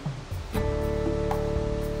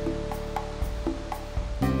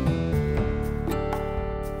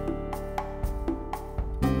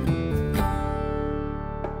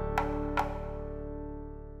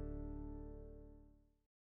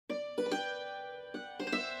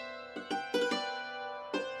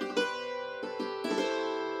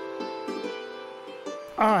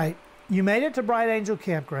 All right, You made it to Bright Angel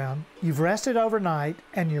Campground, you've rested overnight,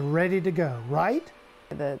 and you're ready to go, right?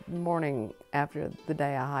 The morning after the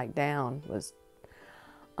day I hiked down was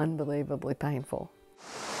unbelievably painful.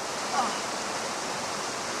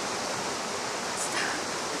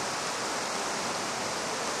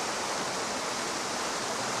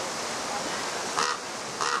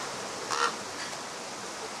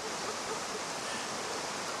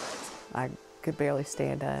 I could barely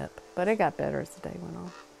stand up, but it got better as the day went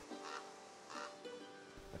on.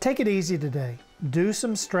 Take it easy today. Do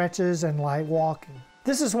some stretches and light walking.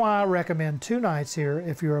 This is why I recommend 2 nights here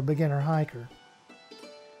if you're a beginner hiker.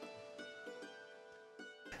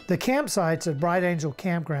 The campsites at Bright Angel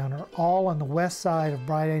Campground are all on the west side of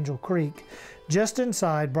Bright Angel Creek, just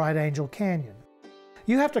inside Bright Angel Canyon.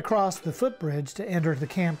 You have to cross the footbridge to enter the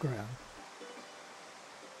campground.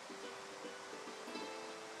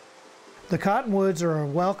 The cottonwoods are a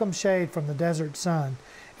welcome shade from the desert sun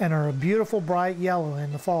and are a beautiful bright yellow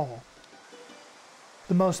in the fall.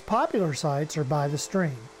 The most popular sites are by the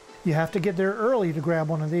stream. You have to get there early to grab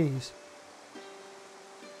one of these.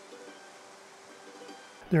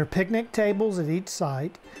 There are picnic tables at each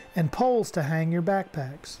site and poles to hang your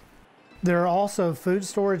backpacks. There are also food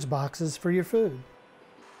storage boxes for your food.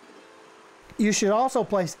 You should also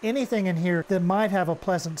place anything in here that might have a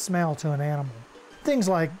pleasant smell to an animal. Things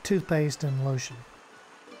like toothpaste and lotion.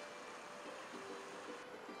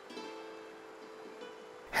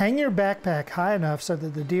 Hang your backpack high enough so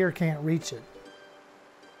that the deer can't reach it.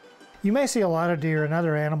 You may see a lot of deer and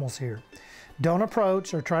other animals here. Don't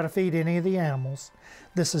approach or try to feed any of the animals.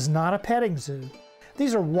 This is not a petting zoo.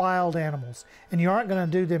 These are wild animals, and you aren't going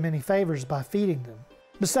to do them any favors by feeding them.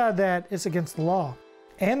 Besides that, it's against the law.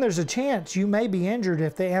 And there's a chance you may be injured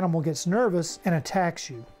if the animal gets nervous and attacks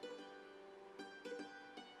you.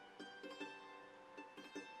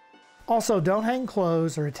 Also, don't hang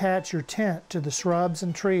clothes or attach your tent to the shrubs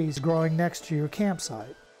and trees growing next to your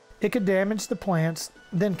campsite. It could damage the plants,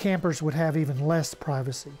 then campers would have even less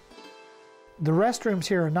privacy. The restrooms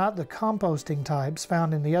here are not the composting types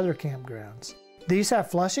found in the other campgrounds. These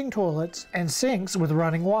have flushing toilets and sinks with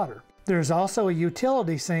running water. There's also a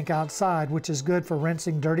utility sink outside, which is good for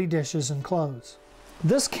rinsing dirty dishes and clothes.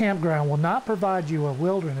 This campground will not provide you a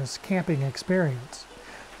wilderness camping experience.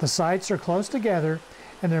 The sites are close together,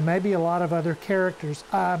 and there may be a lot of other campers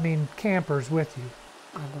with you.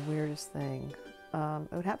 Oh, the weirdest thing.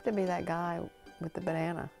 It would have to be that guy with the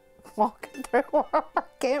banana walking through our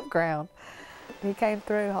campground. He came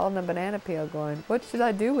through holding a banana peel going, "What should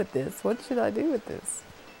I do with this? What should I do with this?"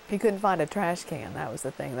 He couldn't find a trash can. That was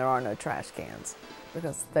the thing. There are no trash cans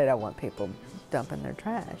because they don't want people dumping their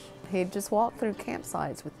trash. He'd just walk through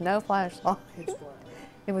campsites with no flashlight.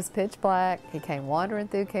 It was pitch black. He came wandering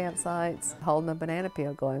through campsites, holding a banana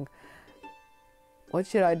peel going, "What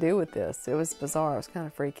should I do with this?" It was bizarre. It was kind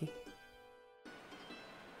of freaky.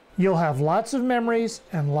 You'll have lots of memories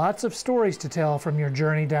and lots of stories to tell from your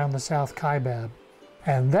journey down the South Kaibab.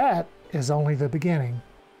 And that is only the beginning.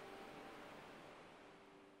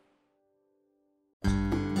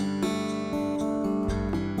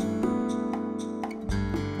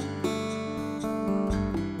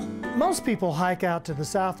 Most people hike out to the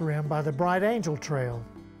South Rim by the Bright Angel Trail.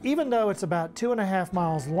 Even though it's about 2.5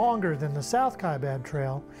 miles longer than the South Kaibab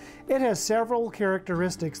Trail, it has several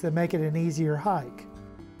characteristics that make it an easier hike.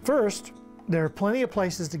 First, there are plenty of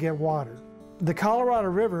places to get water. The Colorado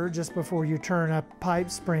River just before you turn up Pipe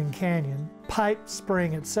Spring Canyon, Pipe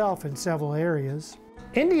Spring itself in several areas.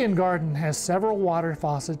 Indian Garden has several water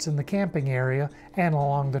faucets in the camping area and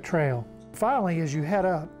along the trail. Finally, as you head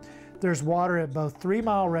up, there's water at both 3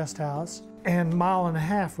 Mile Rest House and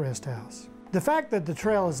 1.5 Mile Rest House. The fact that the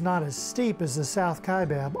trail is not as steep as the South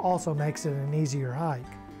Kaibab also makes it an easier hike.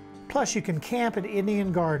 Plus, you can camp at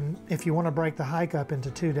Indian Garden if you want to break the hike up into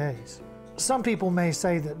 2 days. Some people may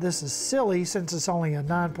say that this is silly since it's only a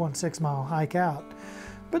 9.6 mile hike out,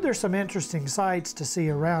 but there's some interesting sights to see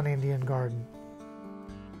around Indian Garden.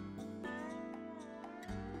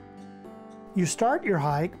 You start your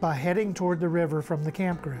hike by heading toward the river from the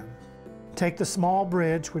campground. Take the small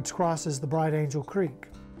bridge which crosses the Bright Angel Creek.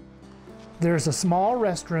 There's a small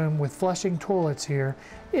restroom with flushing toilets here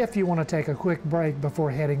if you want to take a quick break before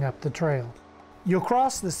heading up the trail. You'll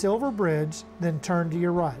cross the Silver Bridge, then turn to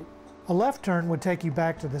your right. A left turn would take you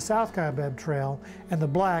back to the South Kaibab Trail and the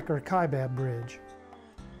Black or Kaibab Bridge.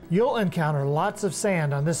 You'll encounter lots of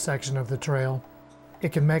sand on this section of the trail.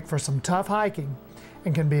 It can make for some tough hiking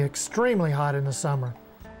and can be extremely hot in the summer.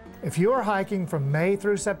 If you are hiking from May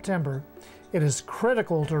through September, it is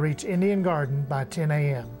critical to reach Indian Garden by 10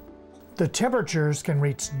 a.m. The temperatures can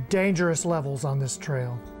reach dangerous levels on this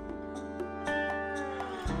trail.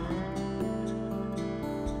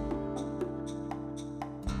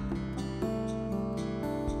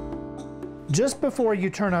 Just before you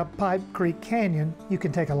turn up Pipe Creek Canyon, you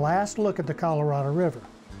can take a last look at the Colorado River.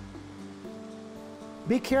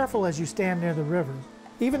 Be careful as you stand near the river.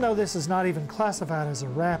 Even though this is not even classified as a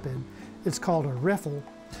rapid, it's called a riffle.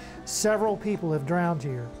 Several people have drowned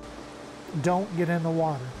here. Don't get in the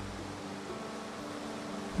water.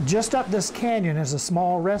 Just up this canyon is a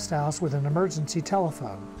small rest house with an emergency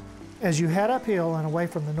telephone. As you head uphill and away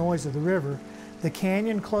from the noise of the river, the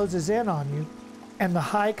canyon closes in on you and the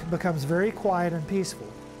hike becomes very quiet and peaceful.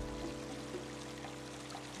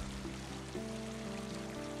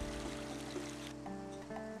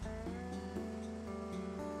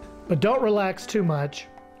 But don't relax too much.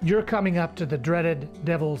 You're coming up to the dreaded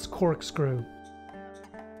Devil's Corkscrew.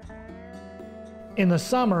 In the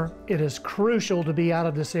summer, it is crucial to be out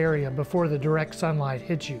of this area before the direct sunlight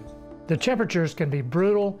hits you. The temperatures can be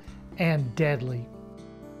brutal and deadly.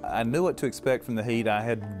 I knew what to expect from the heat. I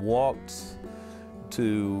had walked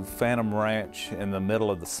to Phantom Ranch in the middle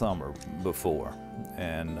of the summer before,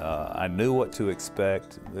 and I knew what to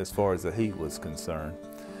expect as far as the heat was concerned.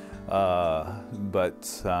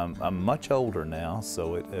 But I'm much older now,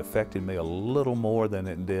 so it affected me a little more than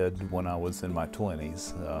it did when I was in my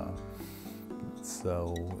 20s.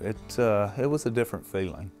 So it was a different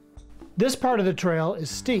feeling. This part of the trail is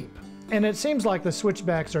steep, and it seems like the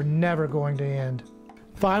switchbacks are never going to end.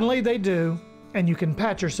 Finally, they do, and you can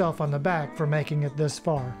pat yourself on the back for making it this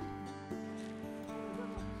far.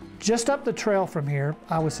 Just up the trail from here,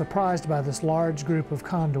 I was surprised by this large group of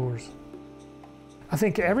condors. I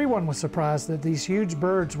think everyone was surprised that these huge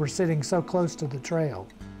birds were sitting so close to the trail.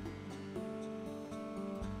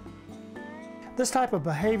 This type of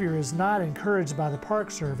behavior is not encouraged by the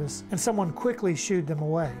Park Service, and someone quickly shooed them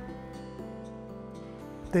away.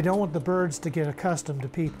 They don't want the birds to get accustomed to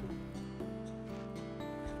people.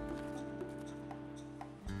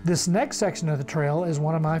 This next section of the trail is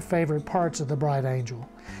one of my favorite parts of the Bright Angel,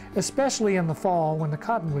 especially in the fall when the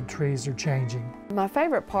cottonwood trees are changing. My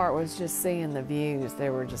favorite part was just seeing the views. They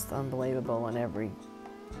were just unbelievable, and every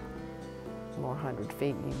more 100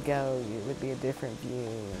 feet you go, it would be a different view,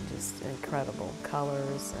 and just incredible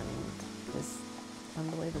colors and just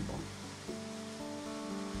unbelievable.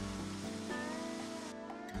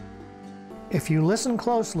 If you listen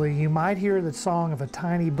closely, you might hear the song of a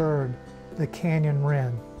tiny bird, the canyon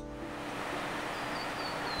wren.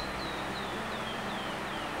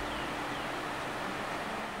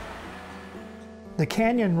 The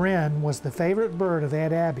canyon wren was the favorite bird of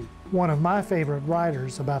Ed Abbey, one of my favorite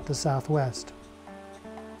writers about the Southwest.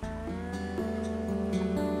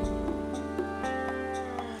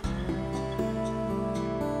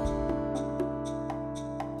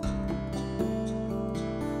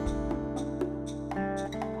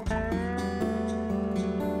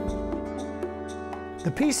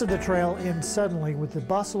 The piece of the trail ends suddenly with the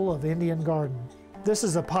bustle of Indian Garden. This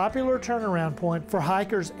is a popular turnaround point for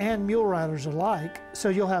hikers and mule riders alike, so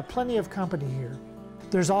you'll have plenty of company here.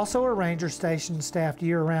 There's also a ranger station staffed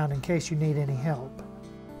year-round in case you need any help.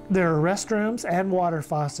 There are restrooms and water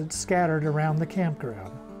faucets scattered around the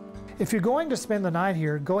campground. If you're going to spend the night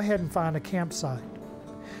here, go ahead and find a campsite.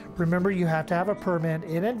 Remember, you have to have a permit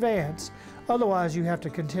in advance, otherwise you have to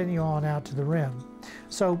continue on out to the rim.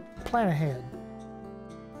 So plan ahead.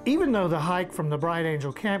 Even though the hike from the Bright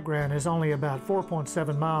Angel Campground is only about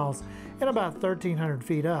 4.7 miles and about 1,300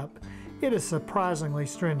 feet up, it is surprisingly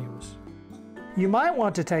strenuous. You might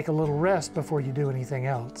want to take a little rest before you do anything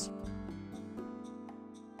else.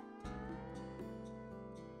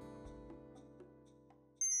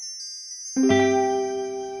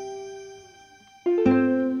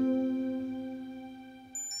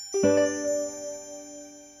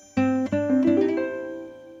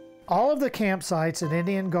 All of the campsites in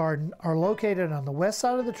Indian Garden are located on the west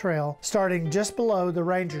side of the trail, starting just below the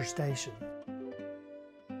ranger station.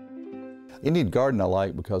 Indian Garden I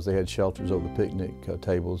like because they had shelters over the picnic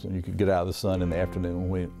tables, and you could get out of the sun in the afternoon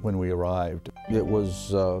when we arrived. It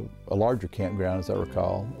was a larger campground, as I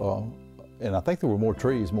recall, and I think there were more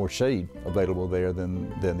trees, more shade available there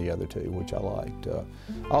than the other two, which I liked. I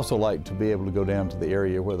also liked to be able to go down to the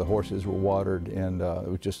area where the horses were watered, and it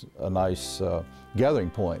was just a nice gathering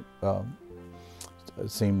point. It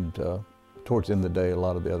seemed towards the end of the day, a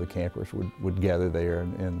lot of the other campers would gather there,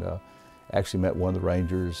 and actually met one of the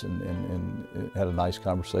rangers and had a nice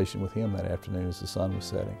conversation with him that afternoon as the sun was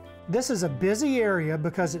setting. This is a busy area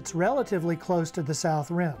because it's relatively close to the South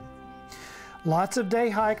Rim. Lots of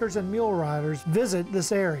day hikers and mule riders visit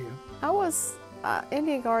this area.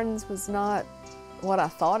 Indian Gardens was not what I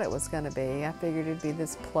thought it was going to be. I figured it'd be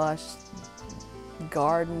this plush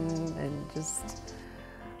garden and just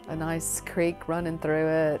a nice creek running through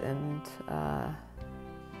it, and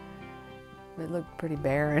It looked pretty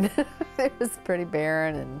barren. It was pretty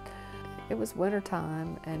barren, and it was winter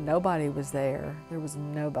time, and nobody was there. There was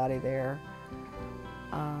nobody there.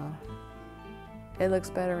 It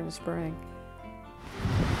looks better in the spring.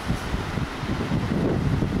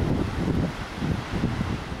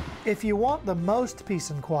 If you want the most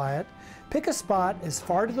peace and quiet, pick a spot as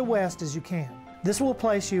far to the west as you can. This will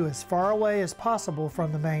place you as far away as possible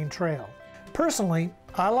from the main trail. Personally,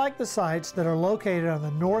 I like the sites that are located on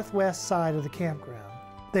the northwest side of the campground.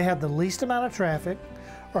 They have the least amount of traffic,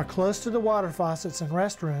 are close to the water faucets and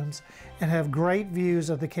restrooms, and have great views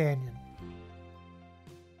of the canyon.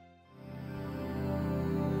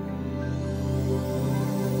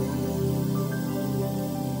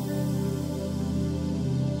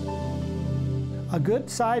 A good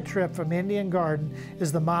side trip from Indian Garden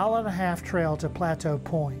is the 1.5-mile trail to Plateau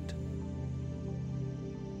Point.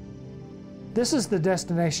 This is the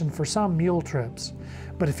destination for some mule trips,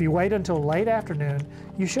 but if you wait until late afternoon,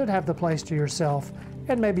 you should have the place to yourself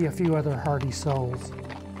and maybe a few other hardy souls.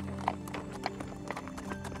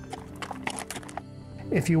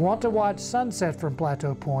 If you want to watch sunset from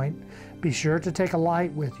Plateau Point, be sure to take a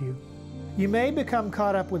light with you. You may become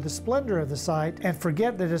caught up with the splendor of the site and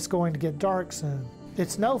forget that it's going to get dark soon.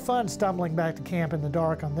 It's no fun stumbling back to camp in the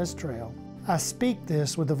dark on this trail. I speak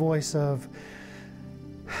this with the voice of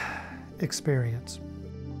experience.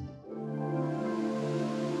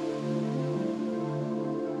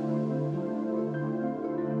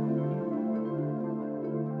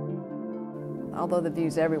 Although the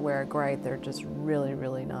views everywhere are great, they're just really,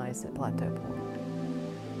 really nice at Plateau Point.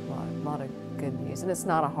 A lot of good views, and it's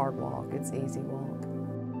not a hard walk, it's an easy walk.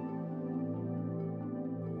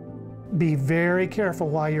 Be very careful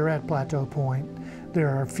while you're at Plateau Point. There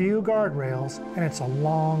are a few guardrails, and it's a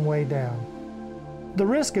long way down. The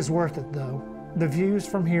risk is worth it, though. The views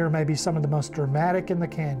from here may be some of the most dramatic in the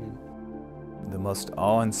canyon. The most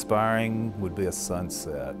awe-inspiring would be a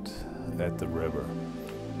sunset at the river.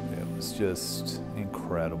 It was just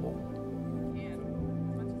incredible.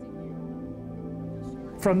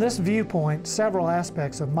 From this viewpoint, several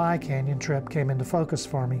aspects of my canyon trip came into focus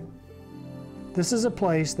for me. This is a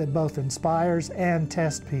place that both inspires and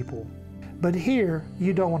tests people. But here,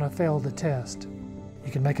 you don't want to fail the test.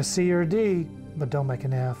 You can make a C or a D, but don't make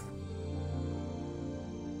an F.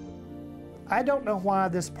 I don't know why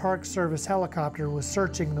this Park Service helicopter was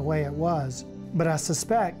searching the way it was, but I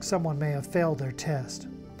suspect someone may have failed their test.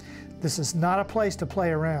 This is not a place to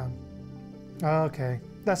play around. Okay,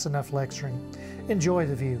 that's enough lecturing. Enjoy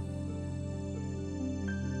the view.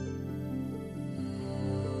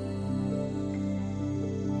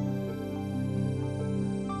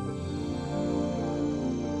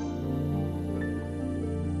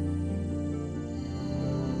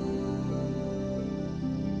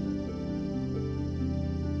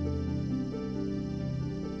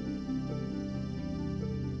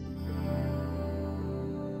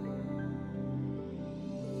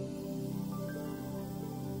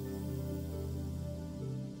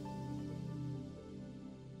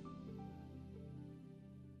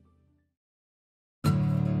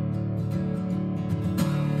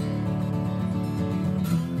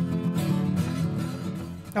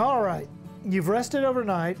 All right, you've rested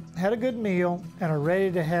overnight, had a good meal, and are ready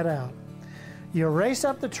to head out. You race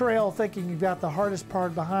up the trail thinking you've got the hardest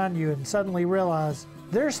part behind you and suddenly realize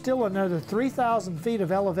there's still another 3,000 feet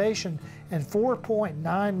of elevation and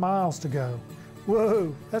 4.9 miles to go.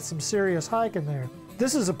 Whoa, that's some serious hiking there.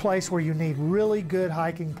 This is a place where you need really good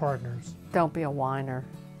hiking partners. Don't be a whiner.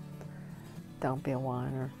 Don't be a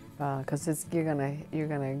whiner, because you're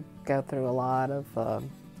gonna go through a lot of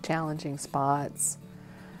challenging spots.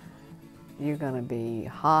 You're going to be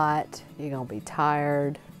hot, you're going to be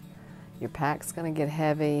tired, your pack's going to get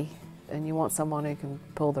heavy, and you want someone who can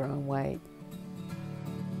pull their own weight.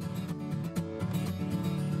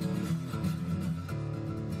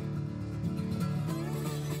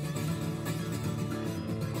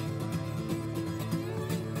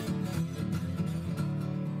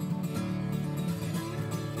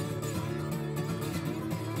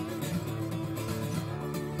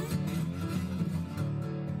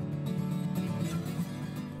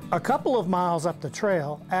 A couple of miles up the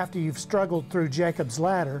trail, after you've struggled through Jacob's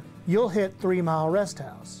Ladder, you'll hit 3 Mile Rest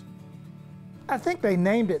House. I think they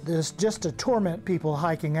named it this just to torment people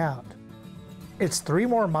hiking out. It's 3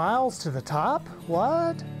 more miles to the top?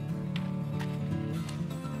 What?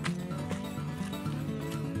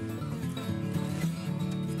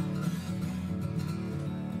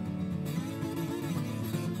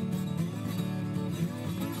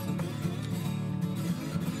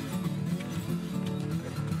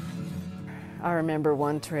 I remember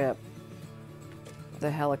one trip, The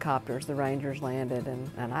helicopters, the Rangers landed,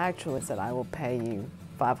 and I actually said, I will pay you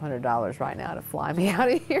 $500 right now to fly me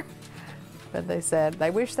out of here. But they said they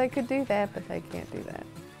wish they could do that, but they can't do that.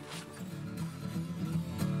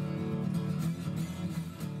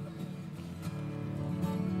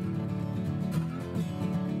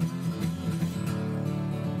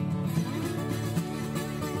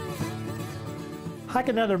 Hike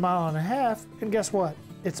another 1.5 miles, and guess what?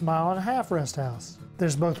 It's a 1.5 mile rest house.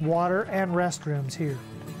 There's both water and restrooms here.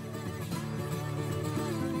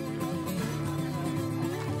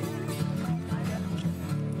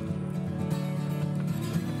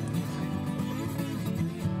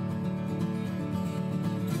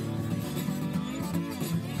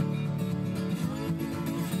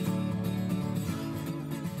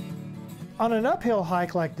 On an uphill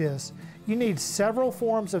hike like this, you need several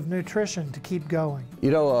forms of nutrition to keep going. You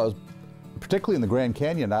know, particularly in the Grand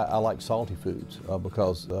Canyon, I like salty foods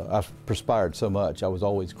because I've perspired so much. I was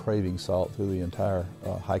always craving salt through the entire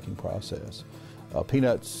hiking process.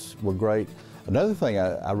 Peanuts were great. Another thing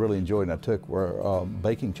I really enjoyed and I took were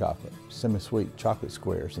baking chocolate, semi-sweet chocolate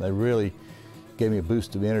squares, and they really gave me a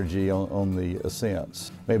boost of energy on the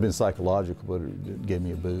ascents. May have been psychological, but it gave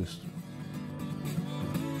me a boost.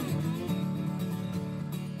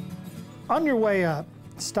 On your way up,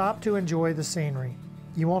 stop to enjoy the scenery.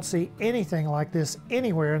 You won't see anything like this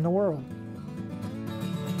anywhere in the world.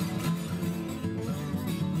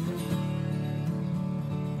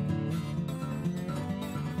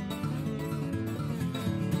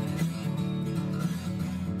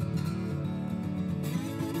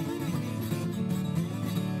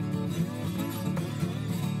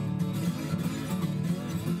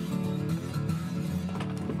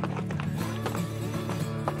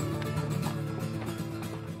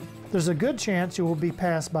 There's a good chance you will be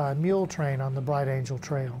passed by a mule train on the Bright Angel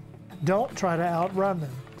Trail. Don't try to outrun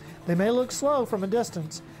them. They may look slow from a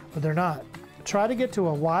distance, but they're not. Try to get to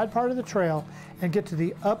a wide part of the trail and get to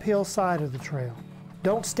the uphill side of the trail.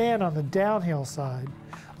 Don't stand on the downhill side.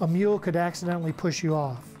 A mule could accidentally push you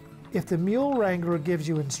off. If the mule wrangler gives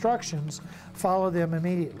you instructions, follow them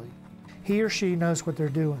immediately. He or she knows what they're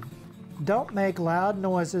doing. Don't make loud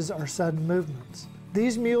noises or sudden movements.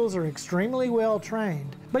 These mules are extremely well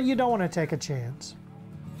trained, but you don't want to take a chance.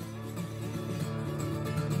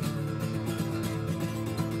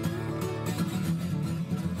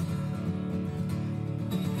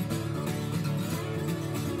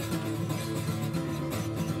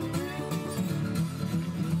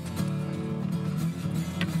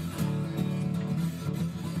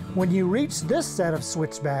 When you reach this set of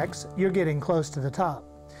switchbacks, you're getting close to the top,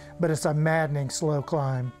 but it's a maddening slow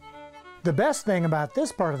climb. The best thing about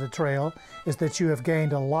this part of the trail is that you have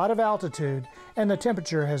gained a lot of altitude and the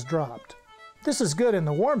temperature has dropped. This is good in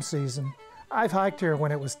the warm season. I've hiked here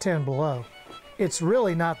when it was 10 below. It's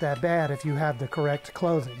really not that bad if you have the correct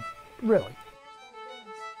clothing, really.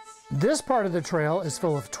 This part of the trail is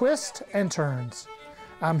full of twists and turns.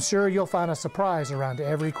 I'm sure you'll find a surprise around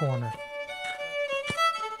every corner.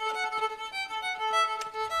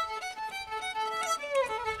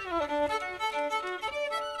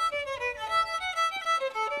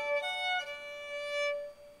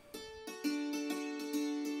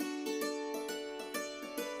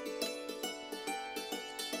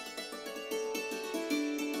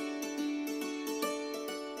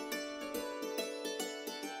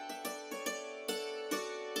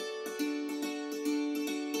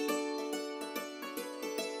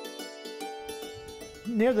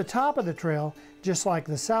 Near the top of the trail, just like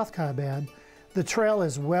the South Kaibab, the trail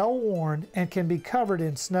is well worn and can be covered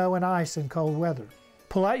in snow and ice in cold weather.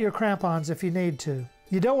 Pull out your crampons if you need to.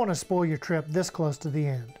 You don't want to spoil your trip this close to the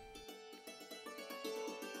end.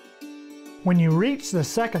 When you reach the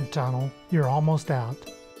second tunnel, you're almost out.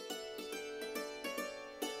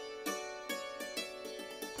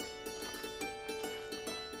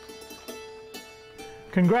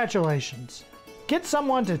 Congratulations! Get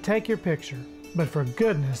someone to take your picture. But for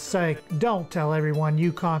goodness sake, don't tell everyone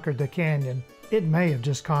you conquered the canyon. It may have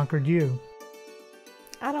just conquered you.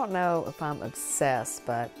 I don't know if I'm obsessed,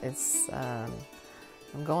 but it's, I'm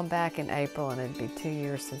going back in April and it'd be 2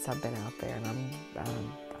 years since I've been out there, and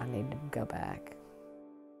I need to go back.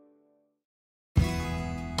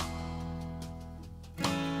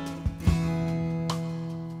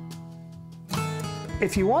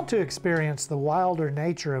 If you want to experience the wilder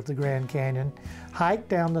nature of the Grand Canyon, hike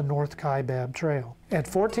down the North Kaibab Trail. At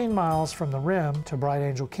 14 miles from the rim to Bright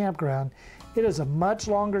Angel Campground, it is a much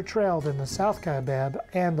longer trail than the South Kaibab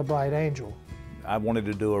and the Bright Angel. I wanted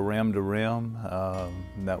to do a rim to rim.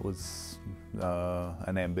 That was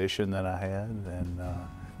an ambition that I had, and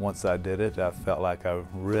once I did it, I felt like I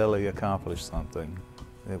really accomplished something.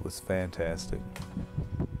 It was fantastic.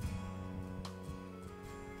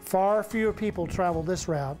 Far fewer people travel this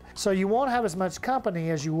route, so you won't have as much company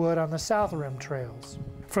as you would on the South Rim trails.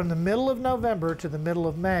 From the middle of November to the middle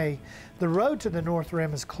of May, the road to the North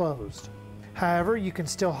Rim is closed. However, you can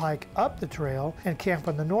still hike up the trail and camp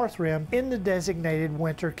on the North Rim in the designated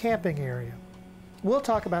winter camping area. We'll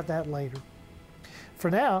talk about that later.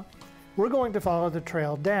 For now, we're going to follow the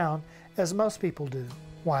trail down as most people do.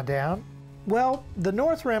 Why down? Well, the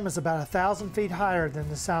North Rim is about 1,000 feet higher than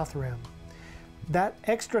the South Rim. That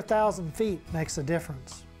extra 1,000 feet makes a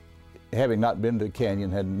difference. Having not been to a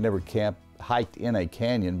canyon, had never hiked in a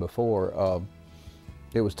canyon before,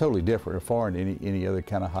 it was totally different or foreign to any other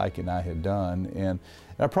kind of hiking I had done. And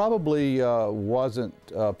I probably wasn't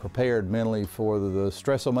prepared mentally for the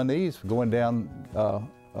stress on my knees going down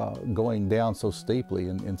so steeply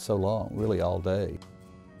and so long, really all day.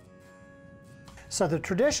 So the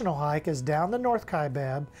traditional hike is down the North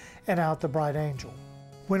Kaibab and out the Bright Angel.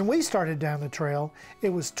 When we started down the trail, it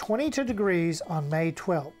was 22 degrees on May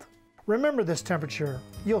 12th. Remember this temperature,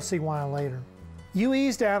 you'll see why later. You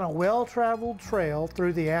ease down a well-traveled trail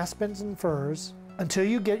through the aspens and firs until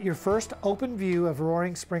you get your first open view of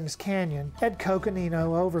Roaring Springs Canyon at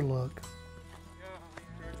Coconino Overlook.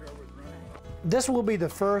 This will be the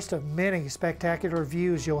first of many spectacular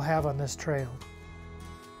views you'll have on this trail.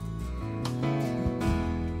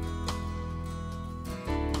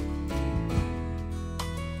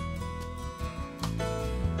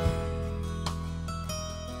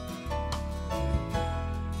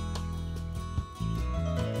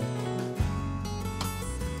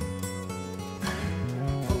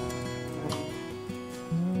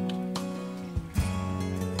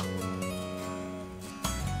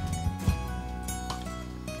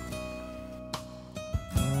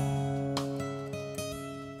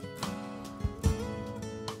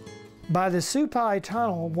 By the Supai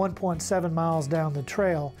Tunnel, 1.7 miles down the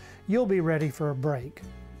trail, you'll be ready for a break.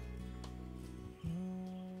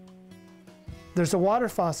 There's a water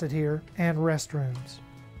faucet here and restrooms.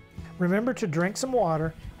 Remember to drink some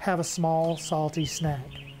water, have a small salty snack.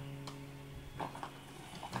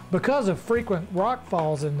 Because of frequent rock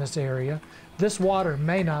falls in this area, this water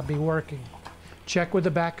may not be working. Check with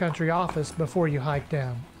the backcountry office before you hike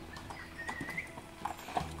down.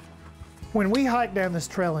 When we hiked down this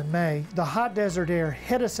trail in May, the hot desert air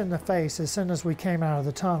hit us in the face as soon as we came out of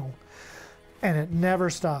the tunnel, and it never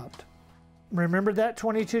stopped. Remember that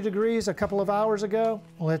 22 degrees a couple of hours ago?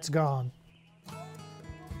 Well, it's gone.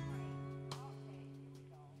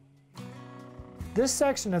 This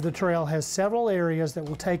section of the trail has several areas that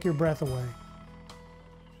will take your breath away.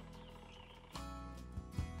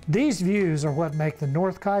 These views are what make the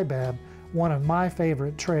North Kaibab one of my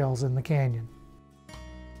favorite trails in the canyon.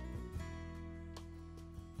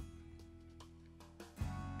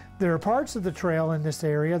 There are parts of the trail in this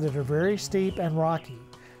area that are very steep and rocky.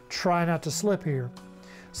 Try not to slip here.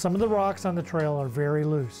 Some of the rocks on the trail are very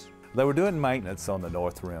loose. They were doing maintenance on the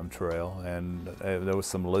North Rim Trail, and there was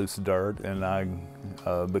some loose dirt, and I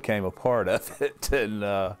became a part of it.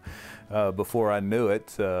 And before I knew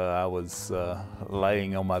it, I was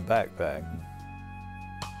laying on my backpack.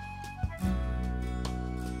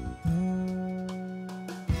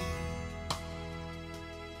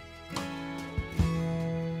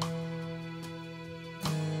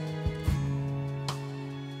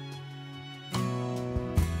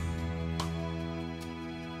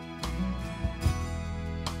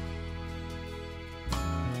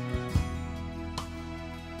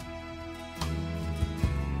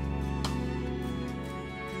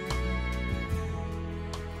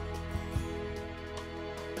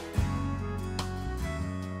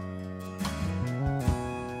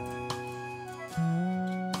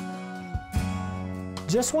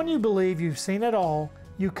 Just when you believe you've seen it all,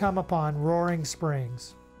 you come upon Roaring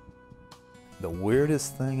Springs. The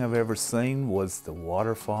weirdest thing I've ever seen was the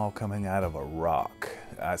waterfall coming out of a rock.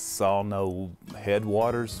 I saw no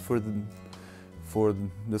headwaters for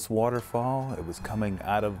this waterfall. It was coming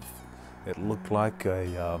out of, it looked like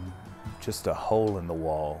just a hole in the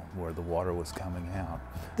wall where the water was coming out.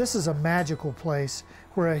 This is a magical place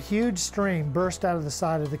where a huge stream bursts out of the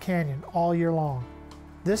side of the canyon all year long.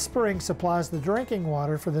 This spring supplies the drinking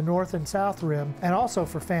water for the North and South Rim and also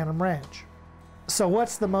for Phantom Ranch. So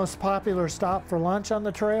what's the most popular stop for lunch on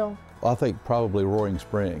the trail? I think probably Roaring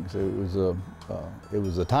Springs. It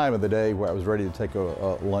was a time of the day where I was ready to take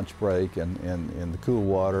a lunch break, and the cool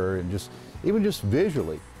water and just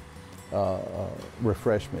visually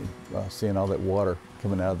refreshed me, seeing all that water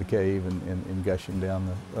coming out of the cave and gushing down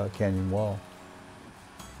the canyon wall.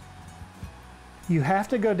 You have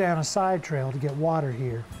to go down a side trail to get water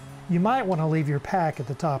here. You might want to leave your pack at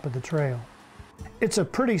the top of the trail. It's a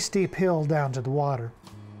pretty steep hill down to the water.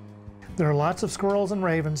 There are lots of squirrels and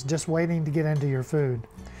ravens just waiting to get into your food.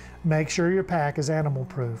 Make sure your pack is animal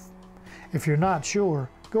proof. If you're not sure,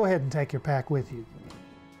 go ahead and take your pack with you.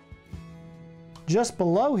 Just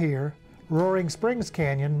below here, Roaring Springs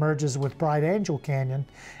Canyon merges with Bright Angel Canyon,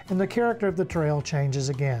 and the character of the trail changes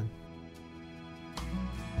again.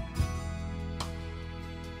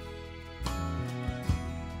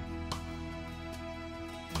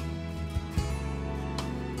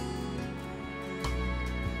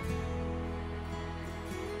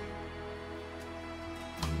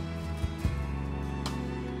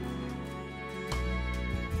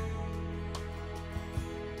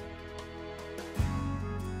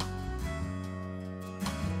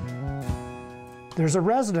 There's a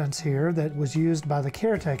residence here that was used by the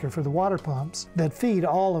caretaker for the water pumps that feed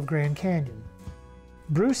all of Grand Canyon.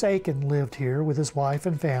 Bruce Aiken lived here with his wife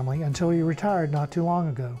and family until he retired not too long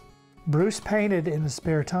ago. Bruce painted in his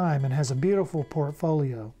spare time and has a beautiful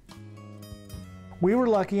portfolio. We were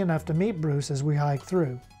lucky enough to meet Bruce as we hiked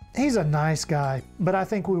through. He's a nice guy, but I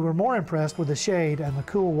think we were more impressed with the shade and the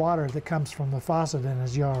cool water that comes from the faucet in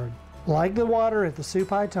his yard. Like the water at the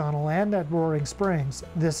Supai Tunnel and at Roaring Springs,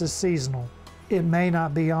 this is seasonal. It may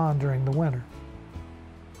not be on during the winter.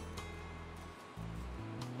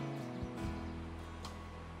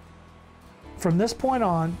 From this point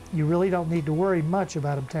on, you really don't need to worry much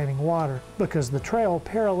about obtaining water because the trail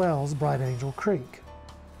parallels Bright Angel Creek.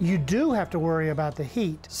 You do have to worry about the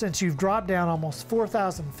heat since you've dropped down almost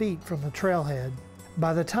 4,000 feet from the trailhead.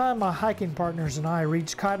 By the time my hiking partners and I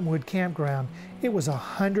reached Cottonwood Campground, it was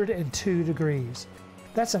 102 degrees.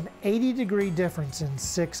 That's an 80-degree difference in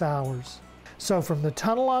 6 hours. So from the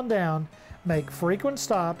tunnel on down, make frequent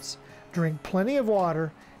stops, drink plenty of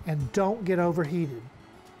water, and don't get overheated.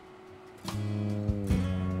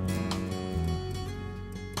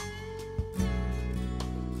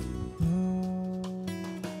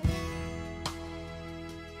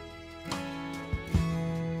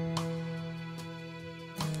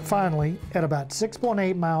 Finally, at about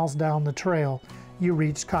 6.8 miles down the trail, you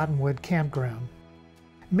reach Cottonwood Campground.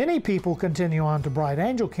 Many people continue on to Bright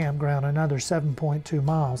Angel Campground another 7.2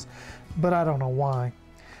 miles, but I don't know why.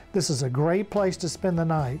 This is a great place to spend the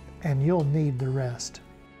night, and you'll need the rest.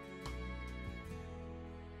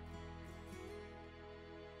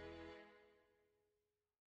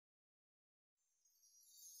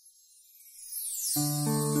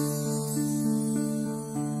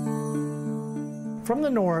 From the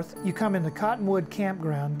north, you come into Cottonwood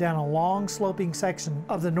Campground down a long sloping section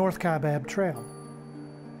of the North Kaibab Trail.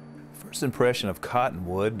 First impression of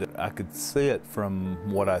Cottonwood, I could see it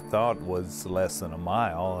from what I thought was less than a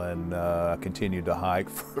mile, and I continued to hike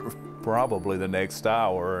for probably the next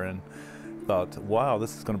hour and thought, wow,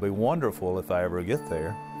 this is going to be wonderful if I ever get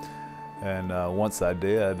there. And once I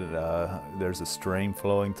did, there's a stream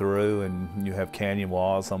flowing through and you have canyon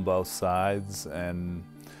walls on both sides, and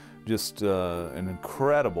just an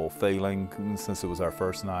incredible feeling since it was our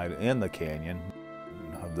first night in the canyon.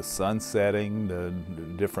 The sun setting, the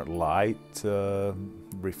different light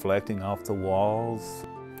reflecting off the walls.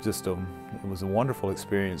 It was a wonderful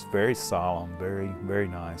experience, very solemn, very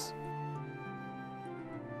nice.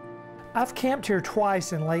 I've camped here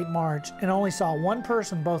twice in late March and only saw one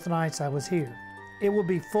person both nights I was here. It will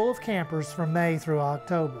be full of campers from May through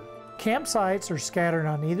October. Campsites are scattered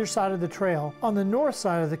on either side of the trail on the north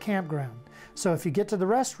side of the campground. So if you get to the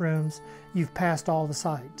restrooms, you've passed all the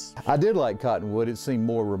sites. I did like Cottonwood. It seemed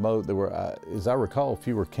more remote. There were, as I recall,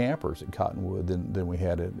 fewer campers at Cottonwood than we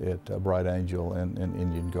had at Bright Angel and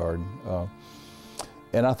Indian Garden.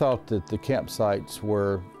 And I thought that the campsites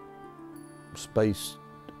were spaced,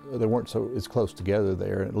 they weren't so as close together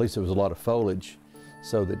there. At least there was a lot of foliage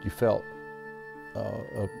so that you felt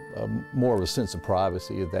more of a sense of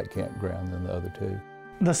privacy at that campground than the other two.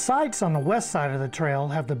 The sites on the west side of the trail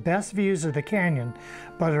have the best views of the canyon,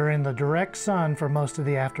 but are in the direct sun for most of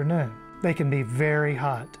the afternoon. They can be very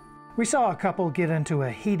hot. We saw a couple get into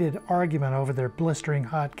a heated argument over their blistering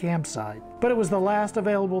hot campsite, but it was the last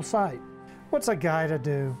available site. What's a guy to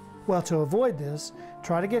do? Well, to avoid this,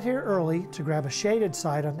 try to get here early to grab a shaded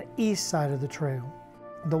site on the east side of the trail.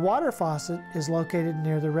 The water faucet is located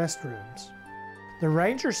near the restrooms. The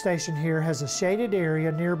ranger station here has a shaded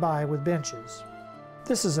area nearby with benches.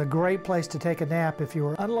 This is a great place to take a nap if you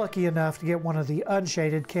are unlucky enough to get one of the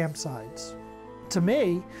unshaded campsites. To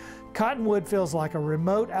me, Cottonwood feels like a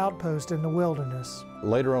remote outpost in the wilderness.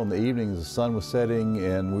 Later on in the evening, the sun was setting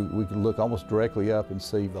and we could look almost directly up and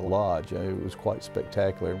see the lodge. It was quite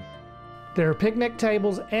spectacular. There are picnic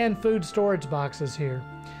tables and food storage boxes here.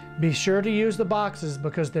 Be sure to use the boxes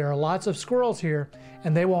because there are lots of squirrels here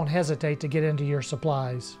and they won't hesitate to get into your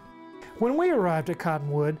supplies. When we arrived at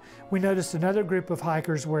Cottonwood, we noticed another group of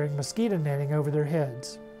hikers wearing mosquito netting over their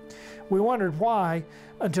heads. We wondered why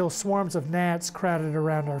until swarms of gnats crowded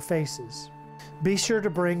around our faces. Be sure to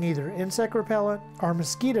bring either insect repellent or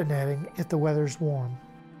mosquito netting if the weather's warm.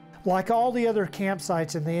 Like all the other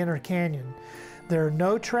campsites in the Inner Canyon, there are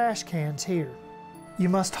no trash cans here. You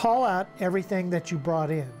must haul out everything that you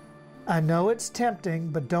brought in. I know it's tempting,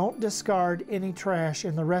 but don't discard any trash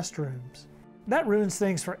in the restrooms. That ruins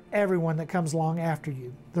things for everyone that comes along after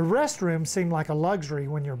you. The restrooms seem like a luxury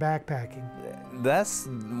when you're backpacking. That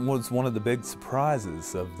was one of the big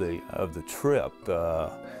surprises of the trip.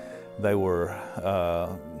 They were,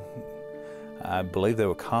 I believe they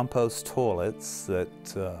were compost toilets that,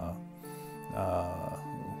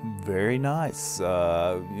 very nice.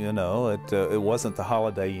 You know, it wasn't the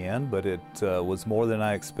Holiday Inn, but it was more than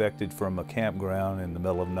I expected from a campground in the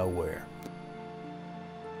middle of nowhere.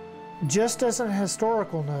 Just as an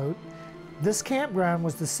historical note, this campground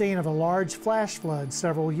was the scene of a large flash flood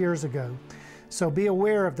several years ago, so be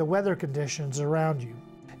aware of the weather conditions around you.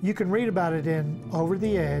 You can read about it in Over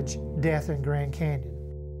the Edge, Death in Grand Canyon.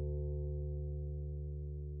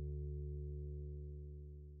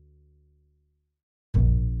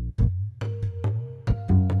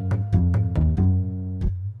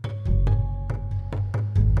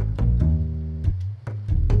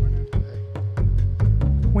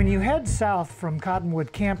 When you head south from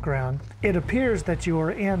Cottonwood Campground, it appears that you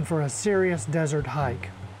are in for a serious desert hike.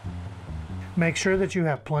 Make sure that you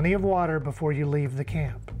have plenty of water before you leave the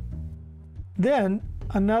camp. Then,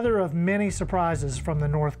 another of many surprises from the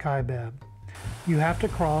North Kaibab. You have to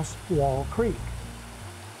cross Wall Creek.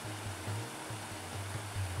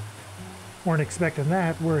 Weren't expecting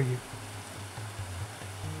that, were you?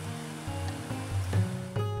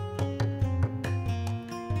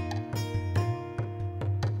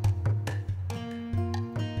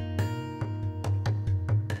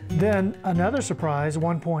 Then, another surprise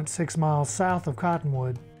 1.6 miles south of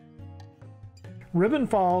Cottonwood. Ribbon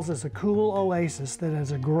Falls is a cool oasis that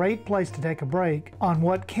is a great place to take a break on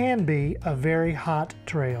what can be a very hot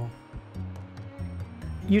trail.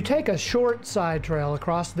 You take a short side trail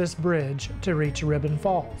across this bridge to reach Ribbon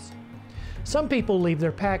Falls. Some people leave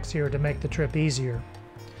their packs here to make the trip easier.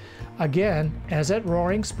 Again, as at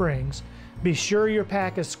Roaring Springs, be sure your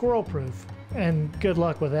pack is squirrel-proof, and good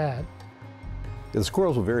luck with that. The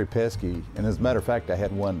squirrels were very pesky, and as a matter of fact, I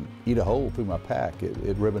had one eat a hole through my pack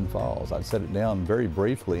at Ribbon Falls. I set it down very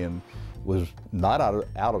briefly and was not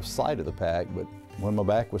out of sight of the pack, but when my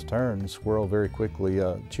back was turned, the squirrel very quickly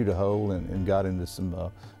chewed a hole and got into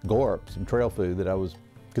some gorp, some trail food that I was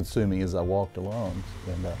consuming as I walked along.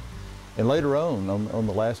 And later on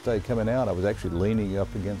the last day coming out, I was actually leaning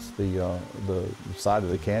up against the side of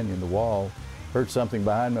the canyon, the wall, heard something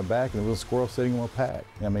behind my back, and there was a squirrel sitting on my pack.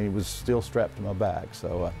 I mean, it was still strapped to my back,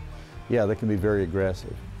 so yeah, they can be very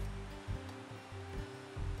aggressive.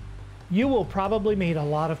 You will probably meet a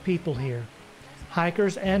lot of people here.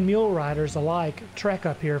 Hikers and mule riders alike trek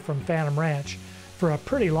up here from Phantom Ranch for a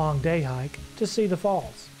pretty long day hike to see the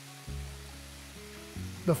falls.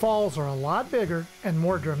 The falls are a lot bigger and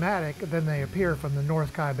more dramatic than they appear from the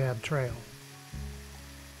North Kaibab Trail.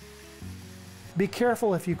 Be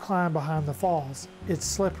careful if you climb behind the falls, it's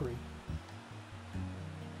slippery.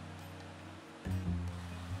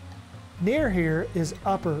 Near here is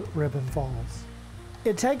Upper Ribbon Falls.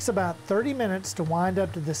 It takes about 30 minutes to wind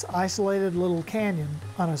up to this isolated little canyon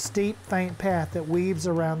on a steep, faint path that weaves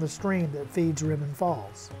around the stream that feeds Ribbon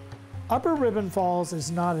Falls. Upper Ribbon Falls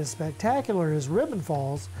is not as spectacular as Ribbon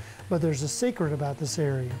Falls, but there's a secret about this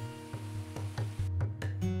area.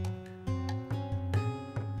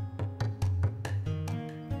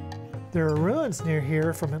 There are ruins near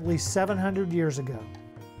here from at least 700 years ago.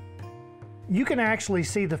 You can actually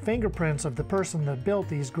see the fingerprints of the person that built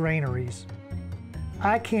these granaries.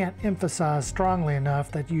 I can't emphasize strongly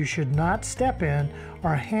enough that you should not step in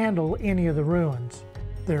or handle any of the ruins.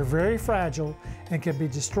 They're very fragile and can be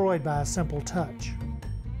destroyed by a simple touch.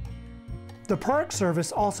 The Park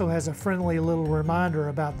Service also has a friendly little reminder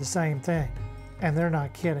about the same thing, and they're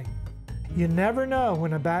not kidding. You never know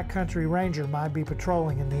when a backcountry ranger might be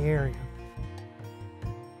patrolling in the area.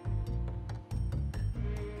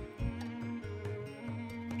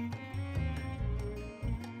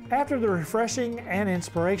 After the refreshing and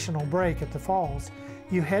inspirational break at the falls,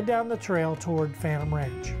 you head down the trail toward Phantom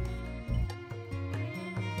Ranch.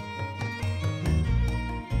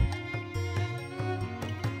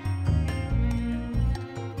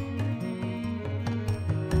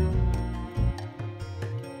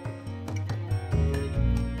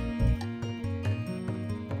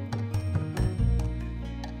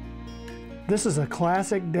 This is a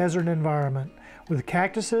classic desert environment with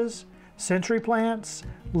cactuses, century plants,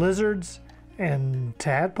 lizards, and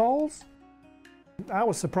tadpoles. I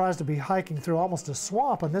was surprised to be hiking through almost a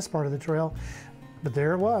swamp on this part of the trail, but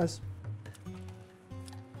there it was.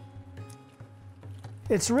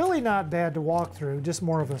 It's really not bad to walk through, just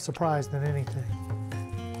more of a surprise than anything.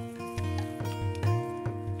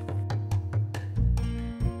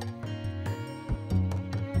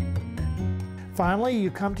 Finally, you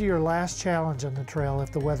come to your last challenge on the trail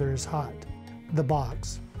if the weather is hot, the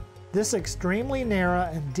box. This extremely narrow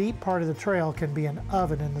and deep part of the trail can be an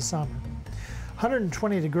oven in the summer.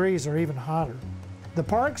 120 degrees or even hotter. The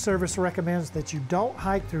Park Service recommends that you don't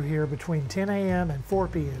hike through here between 10 a.m. and 4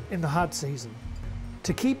 p.m. in the hot season.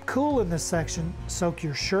 To keep cool in this section, soak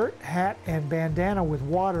your shirt, hat, and bandana with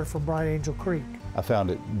water from Bright Angel Creek. I found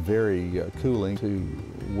it very cooling to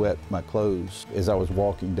wet my clothes as I was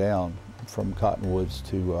walking down from Cottonwoods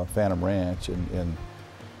to Phantom Ranch, and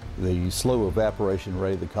the slow evaporation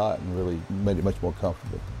rate of the cotton really made it much more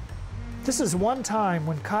comfortable. This is one time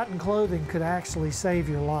when cotton clothing could actually save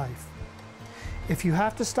your life. If you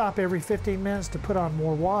have to stop every 15 minutes to put on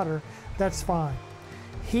more water, that's fine.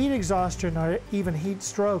 Heat exhaustion or even heat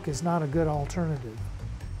stroke is not a good alternative.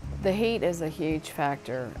 The heat is a huge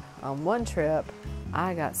factor. On one trip,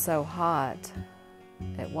 I got so hot,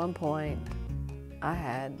 at one point, I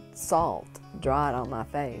had salt dried on my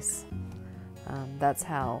face. That's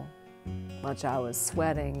how much I was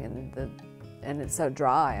sweating, and it's so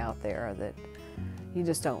dry out there that you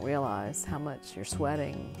just don't realize how much you're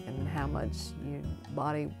sweating and how much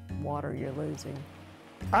body water you're losing.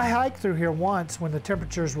 I hiked through here once when the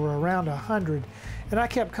temperatures were around 100, and I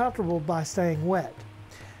kept comfortable by staying wet.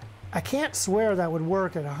 I can't swear that would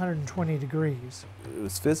work at 120 degrees. It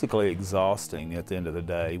was physically exhausting at the end of the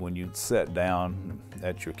day when you sat down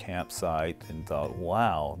at your campsite and thought,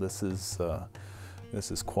 wow, this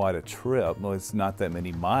is quite a trip. Well, it's not that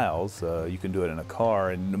many miles. You can do it in a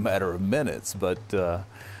car in a matter of minutes, but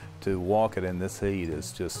to walk it in this heat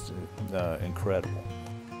is just incredible.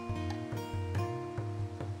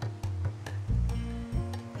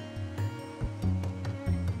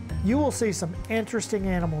 You will see some interesting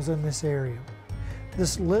animals in this area.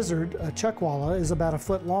 This lizard, a chuckwalla, is about 1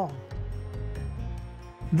 foot long.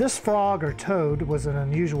 This frog or toad was an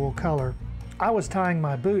unusual color. I was tying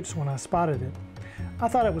my boots when I spotted it. I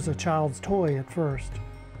thought it was a child's toy at first.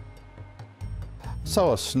 I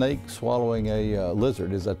saw a snake swallowing a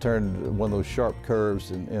lizard as I turned one of those sharp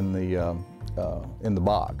curves in the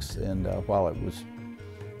box, and while it was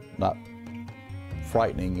not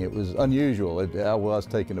frightening, it was unusual. I was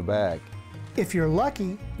taken aback. If you're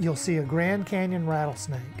lucky, you'll see a Grand Canyon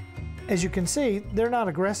rattlesnake. As you can see, they're not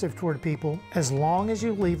aggressive toward people as long as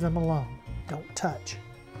you leave them alone. Don't touch.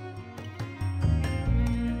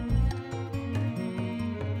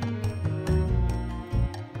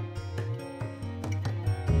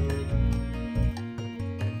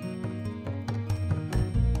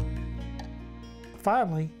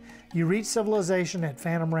 Finally, you reach civilization at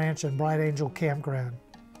Phantom Ranch and Bright Angel Campground.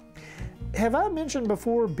 Have I mentioned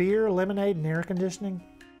before beer, lemonade, and air conditioning?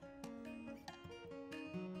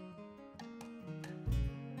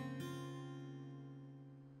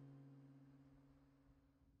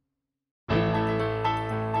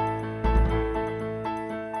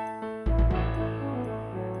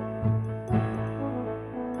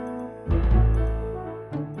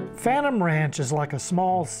 Phantom Ranch is like a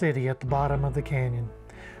small city at the bottom of the canyon.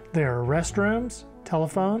 There are restrooms,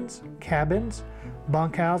 telephones, cabins,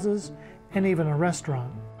 bunkhouses, and even a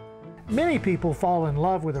restaurant. Many people fall in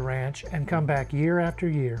love with the ranch and come back year after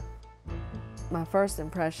year. My first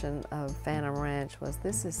impression of Phantom Ranch was,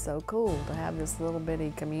 this is so cool to have this little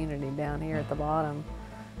bitty community down here at the bottom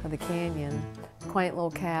of the canyon. Quaint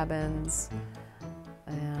little cabins,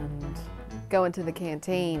 and go into the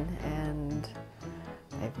canteen and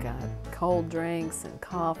they've got cold drinks and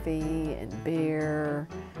coffee and beer,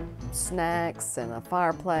 snacks and a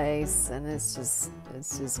fireplace, and it's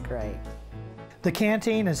just great. The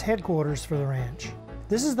canteen is headquarters for the ranch.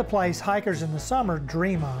 This is the place hikers in the summer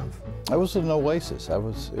dream of. It was an oasis. It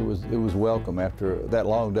was welcome after that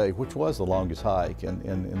long day, which was the longest hike, and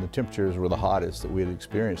the temperatures were the hottest that we had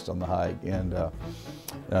experienced on the hike. And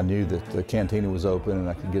I knew that the cantina was open and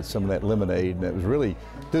I could get some of that lemonade, and it was really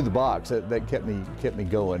through the box that kept me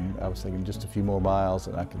going. I was thinking just a few more miles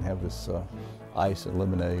and I can have this ice and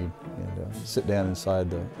lemonade and sit down inside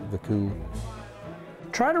the cool.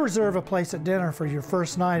 Try to reserve a place at dinner for your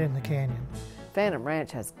first night in the canyon. Phantom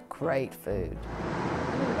Ranch has great food.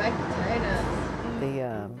 Baked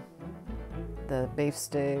potatoes. The beef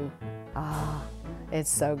stew, It's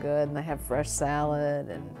so good, and they have fresh salad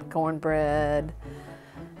and cornbread.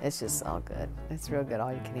 It's just all good. It's real good,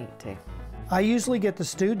 all you can eat too. I usually get the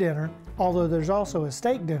stew dinner, although there's also a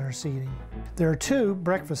steak dinner seating. There are 2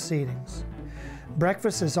 breakfast seatings.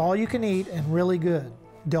 Breakfast is all you can eat and really good.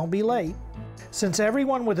 Don't be late. Since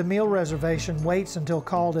everyone with a meal reservation waits until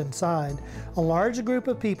called inside, a large group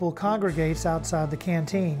of people congregates outside the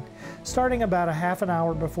canteen, starting about a half an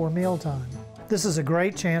hour before mealtime. This is a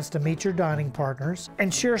great chance to meet your dining partners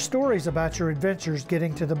and share stories about your adventures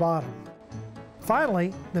getting to the bottom.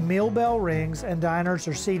 Finally, the meal bell rings and diners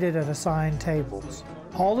are seated at assigned tables.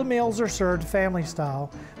 All the meals are served family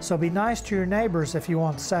style, so be nice to your neighbors if you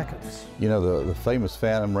want seconds. You know, the famous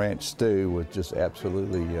Phantom Ranch stew was just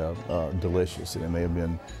absolutely delicious, and it may have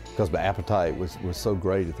been because my appetite was so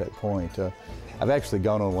great at that point. I've actually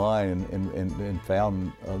gone online and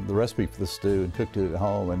found the recipe for the stew and cooked it at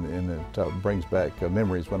home, and it brings back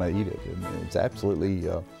memories when I eat it. And it's absolutely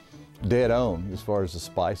dead on as far as the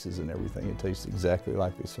spices and everything. It tastes exactly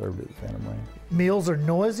like they served it at Phantom Ranch. Meals are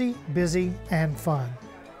noisy, busy, and fun.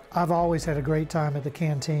 I've always had a great time at the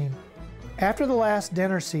canteen. After the last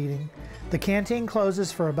dinner seating, the canteen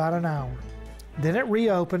closes for about an hour. Then it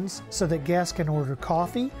reopens so that guests can order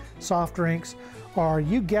coffee, soft drinks, or,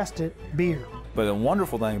 you guessed it, beer. But the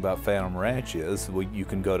wonderful thing about Phantom Ranch is you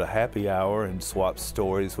can go to happy hour and swap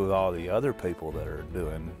stories with all the other people that are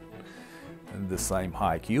doing the same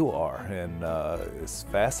hike you are, and it's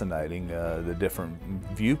fascinating the different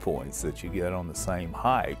viewpoints that you get on the same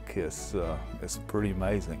hike. It's pretty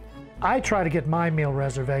amazing. I try to get my meal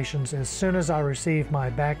reservations as soon as I receive my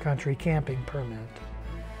backcountry camping permit.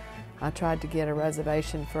 I tried to get a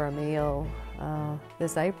reservation for a meal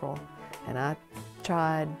this April, and I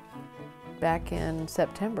tried back in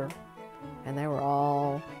September, and they were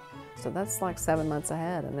all, so that's like 7 months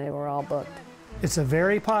ahead, and they were all booked. It's a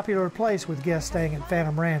very popular place with guests staying at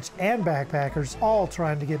Phantom Ranch and backpackers all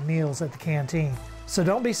trying to get meals at the canteen. So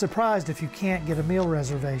don't be surprised if you can't get a meal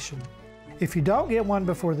reservation. If you don't get one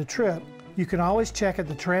before the trip, you can always check at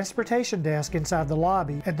the transportation desk inside the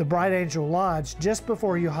lobby at the Bright Angel Lodge just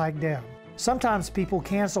before you hike down. Sometimes people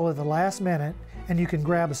cancel at the last minute and you can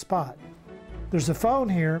grab a spot. There's a phone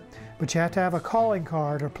here, but you have to have a calling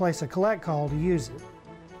card or place a collect call to use it.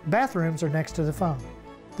 Bathrooms are next to the phone.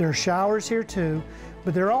 There are showers here too,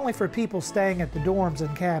 but they're only for people staying at the dorms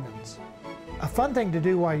and cabins. A fun thing to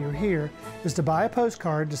do while you're here is to buy a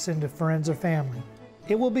postcard to send to friends or family.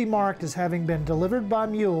 It will be marked as having been delivered by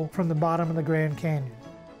mule from the bottom of the Grand Canyon.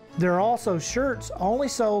 There are also shirts only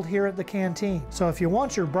sold here at the canteen, so if you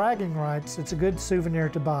want your bragging rights, it's a good souvenir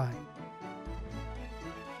to buy.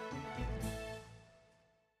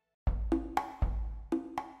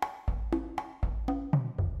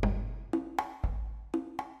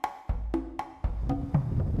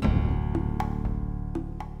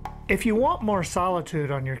 If you want more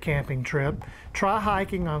solitude on your camping trip, try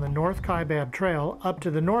hiking on the North Kaibab Trail up to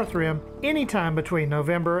the North Rim anytime between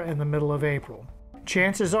November and the middle of April.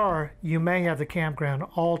 Chances are you may have the campground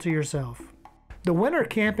all to yourself. The winter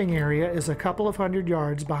camping area is a couple of hundred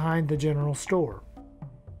yards behind the general store.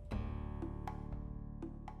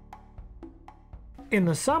 In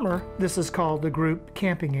the summer, this is called the group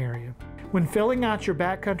camping area. When filling out your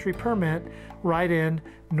backcountry permit, write in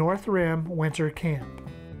North Rim Winter Camp.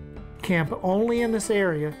 Camp only in this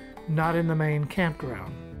area, not in the main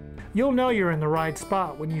campground. You'll know you're in the right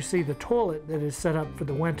spot when you see the toilet that is set up for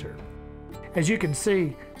the winter. As you can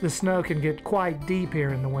see, the snow can get quite deep here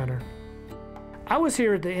in the winter. I was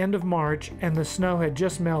here at the end of March and the snow had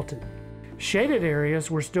just melted. Shaded areas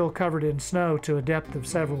were still covered in snow to a depth of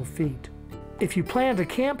several feet. If you plan to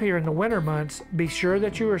camp here in the winter months, be sure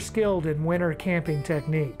that you are skilled in winter camping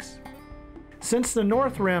techniques. Since the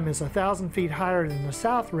North Rim is 1,000 feet higher than the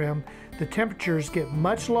South Rim, the temperatures get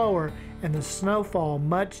much lower and the snowfall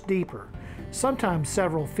much deeper, sometimes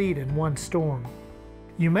several feet in one storm.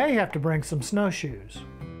 You may have to bring some snowshoes.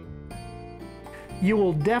 You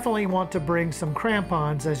will definitely want to bring some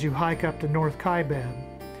crampons as you hike up to North Kaibab.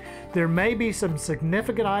 There may be some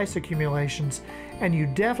significant ice accumulations, and you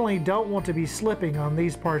definitely don't want to be slipping on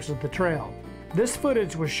these parts of the trail. This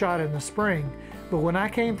footage was shot in the spring, but when I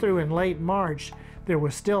came through in late March, there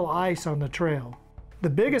was still ice on the trail. The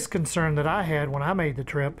biggest concern that I had when I made the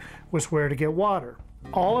trip was where to get water.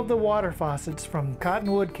 All of the water faucets from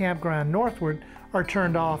Cottonwood Campground northward are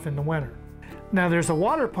turned off in the winter. Now there's a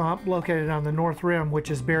water pump located on the North Rim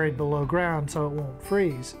which is buried below ground so it won't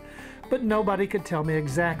freeze, but nobody could tell me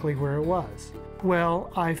exactly where it was.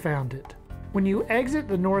 Well, I found it. When you exit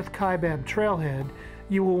the North Kaibab trailhead,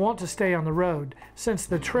 you will want to stay on the road, since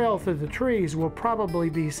the trail through the trees will probably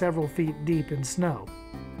be several feet deep in snow.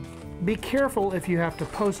 Be careful if you have to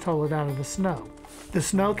post hole it out of the snow. The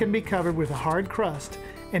snow can be covered with a hard crust,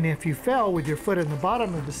 and if you fell with your foot in the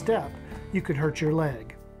bottom of the step, you could hurt your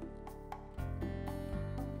leg.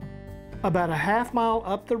 About a half mile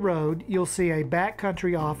up the road, you'll see a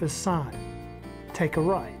backcountry office sign. Take a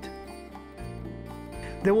right.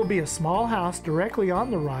 There will be a small house directly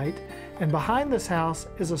on the right, and behind this house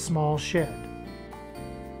is a small shed.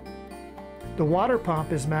 The water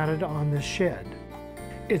pump is mounted on this shed.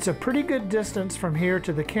 It's a pretty good distance from here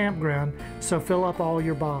to the campground, so fill up all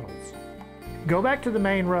your bottles. Go back to the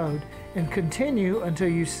main road and continue until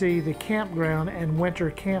you see the campground and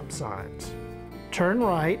winter camp signs. Turn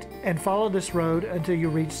right and follow this road until you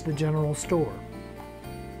reach the general store.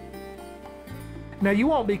 Now you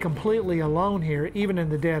won't be completely alone here even in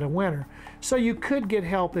the dead of winter, so you could get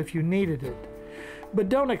help if you needed it. But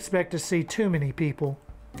don't expect to see too many people.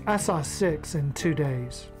 I saw 6 in 2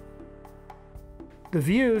 days. The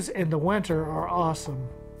views in the winter are awesome.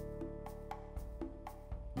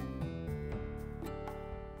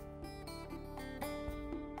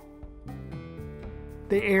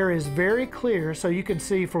 The air is very clear, so you can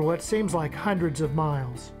see for what seems like hundreds of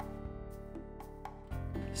miles.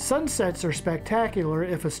 Sunsets are spectacular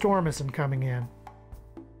if a storm isn't coming in.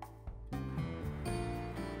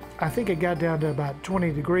 I think it got down to about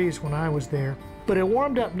 20 degrees when I was there, but it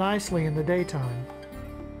warmed up nicely in the daytime.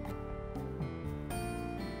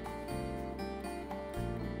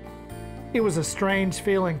 It was a strange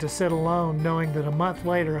feeling to sit alone, knowing that a month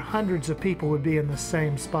later hundreds of people would be in the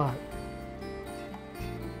same spot.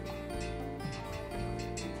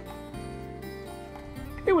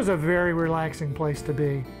 It was a very relaxing place to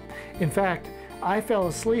be. In fact, I fell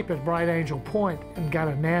asleep at Bright Angel Point and got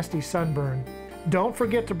a nasty sunburn. Don't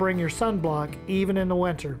forget to bring your sunblock even in the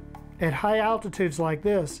winter. At high altitudes like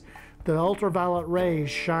this, the ultraviolet rays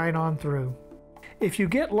shine on through. If you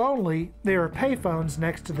get lonely, there are payphones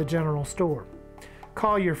next to the general store.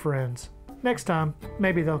 Call your friends. Next time,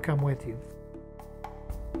 maybe they'll come with you.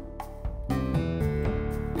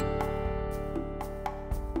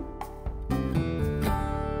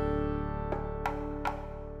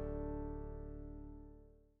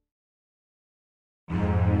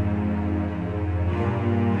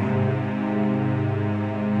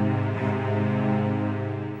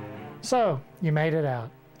 So, you made it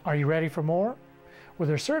out. Are you ready for more? Well,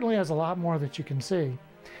 there certainly is a lot more that you can see.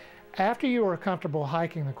 After you are comfortable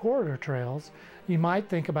hiking the corridor trails, you might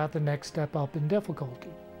think about the next step up in difficulty.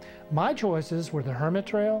 My choices were the Hermit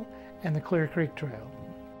Trail and the Clear Creek Trail.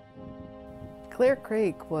 Clear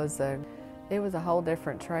Creek was a whole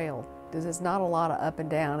different trail. There's not a lot of up and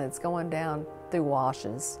down. It's going down through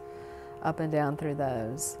washes, up and down through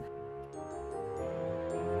those.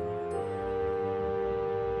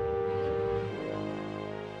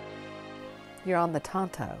 You're on the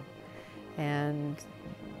Tonto, and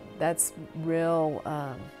that's real,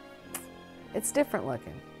 it's different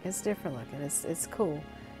looking. It's different looking. It's cool.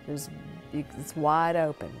 It's wide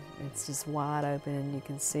open. It's just wide open, and you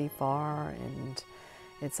can see far, and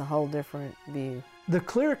it's a whole different view. The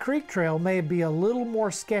Clear Creek Trail may be a little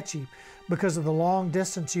more sketchy because of the long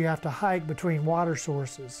distance you have to hike between water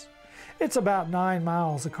sources. It's about 9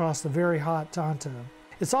 miles across the very hot Tonto.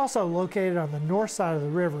 It's also located on the north side of the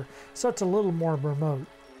river, so it's a little more remote.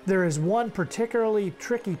 There is one particularly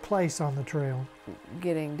tricky place on the trail.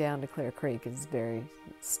 Getting down to Clear Creek is very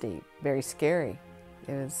steep, very scary.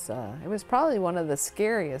 It was probably one of the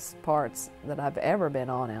scariest parts that I've ever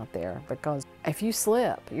been on out there, because if you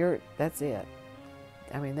slip, that's it.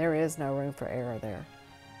 I mean, there is no room for error there.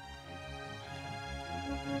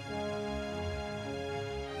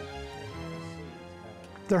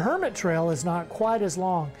 The Hermit Trail is not quite as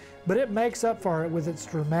long, but it makes up for it with its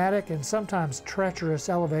dramatic and sometimes treacherous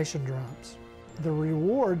elevation drops. The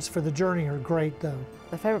rewards for the journey are great though.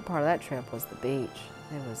 The favorite part of that trip was the beach.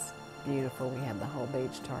 It was beautiful. We had the whole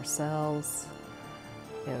beach to ourselves.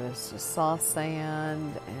 It was just soft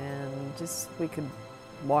sand, and we could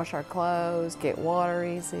wash our clothes, get water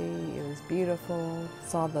easy. It was beautiful.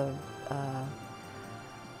 Saw the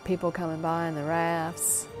people coming by in the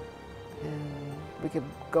rafts, and we could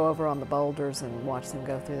go over on the boulders and watch them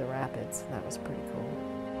go through the rapids. That was pretty cool.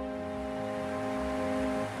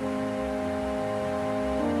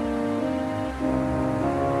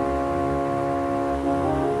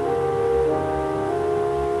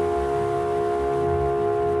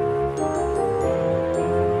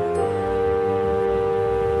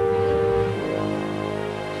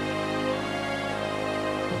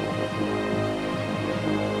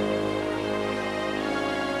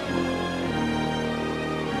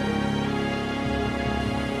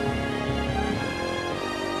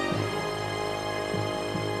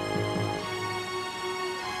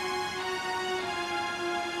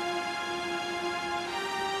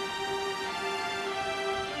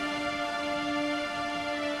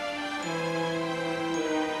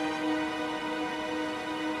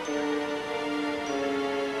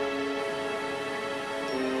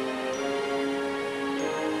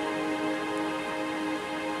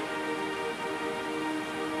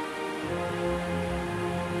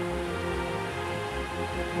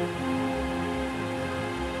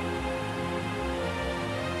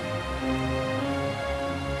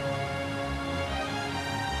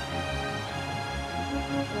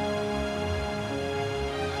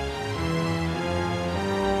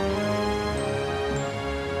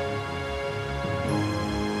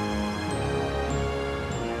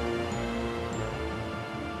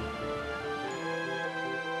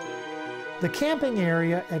 The camping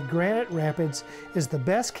area at Granite Rapids is the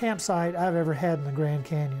best campsite I've ever had in the Grand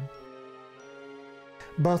Canyon.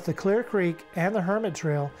 Both the Clear Creek and the Hermit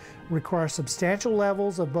Trail require substantial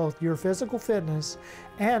levels of both your physical fitness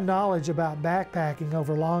and knowledge about backpacking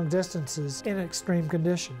over long distances in extreme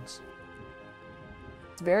conditions.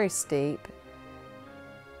 It's very steep.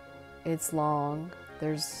 It's long.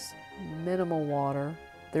 There's minimal water.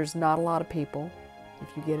 There's not a lot of people if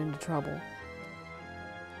you get into trouble.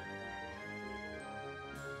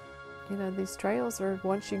 You know, these trails are,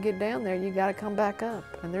 once you get down there, you got to come back up.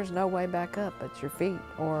 And there's no way back up but your feet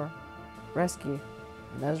or rescue.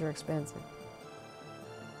 And those are expensive.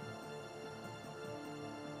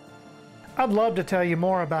 I'd love to tell you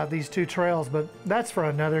more about these two trails, but that's for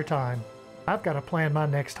another time. I've got to plan my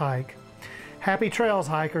next hike. Happy trails,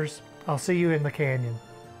 hikers. I'll see you in the canyon.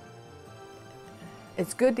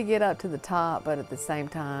 It's good to get up to the top, but at the same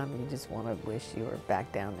time, you just want to wish you were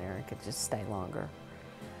back down there and could just stay longer.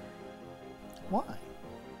 Why?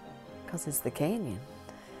 Because it's the canyon.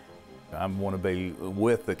 I want to be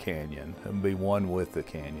with the canyon and be one with the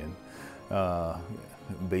canyon,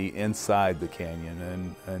 be inside the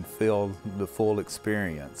canyon and feel the full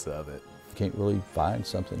experience of it. You can't really find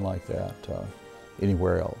something like that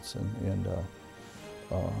anywhere else. And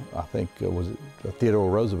I think, was it Theodore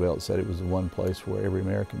Roosevelt said it was the one place where every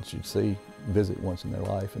American should visit once in their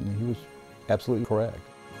life, and he was absolutely correct.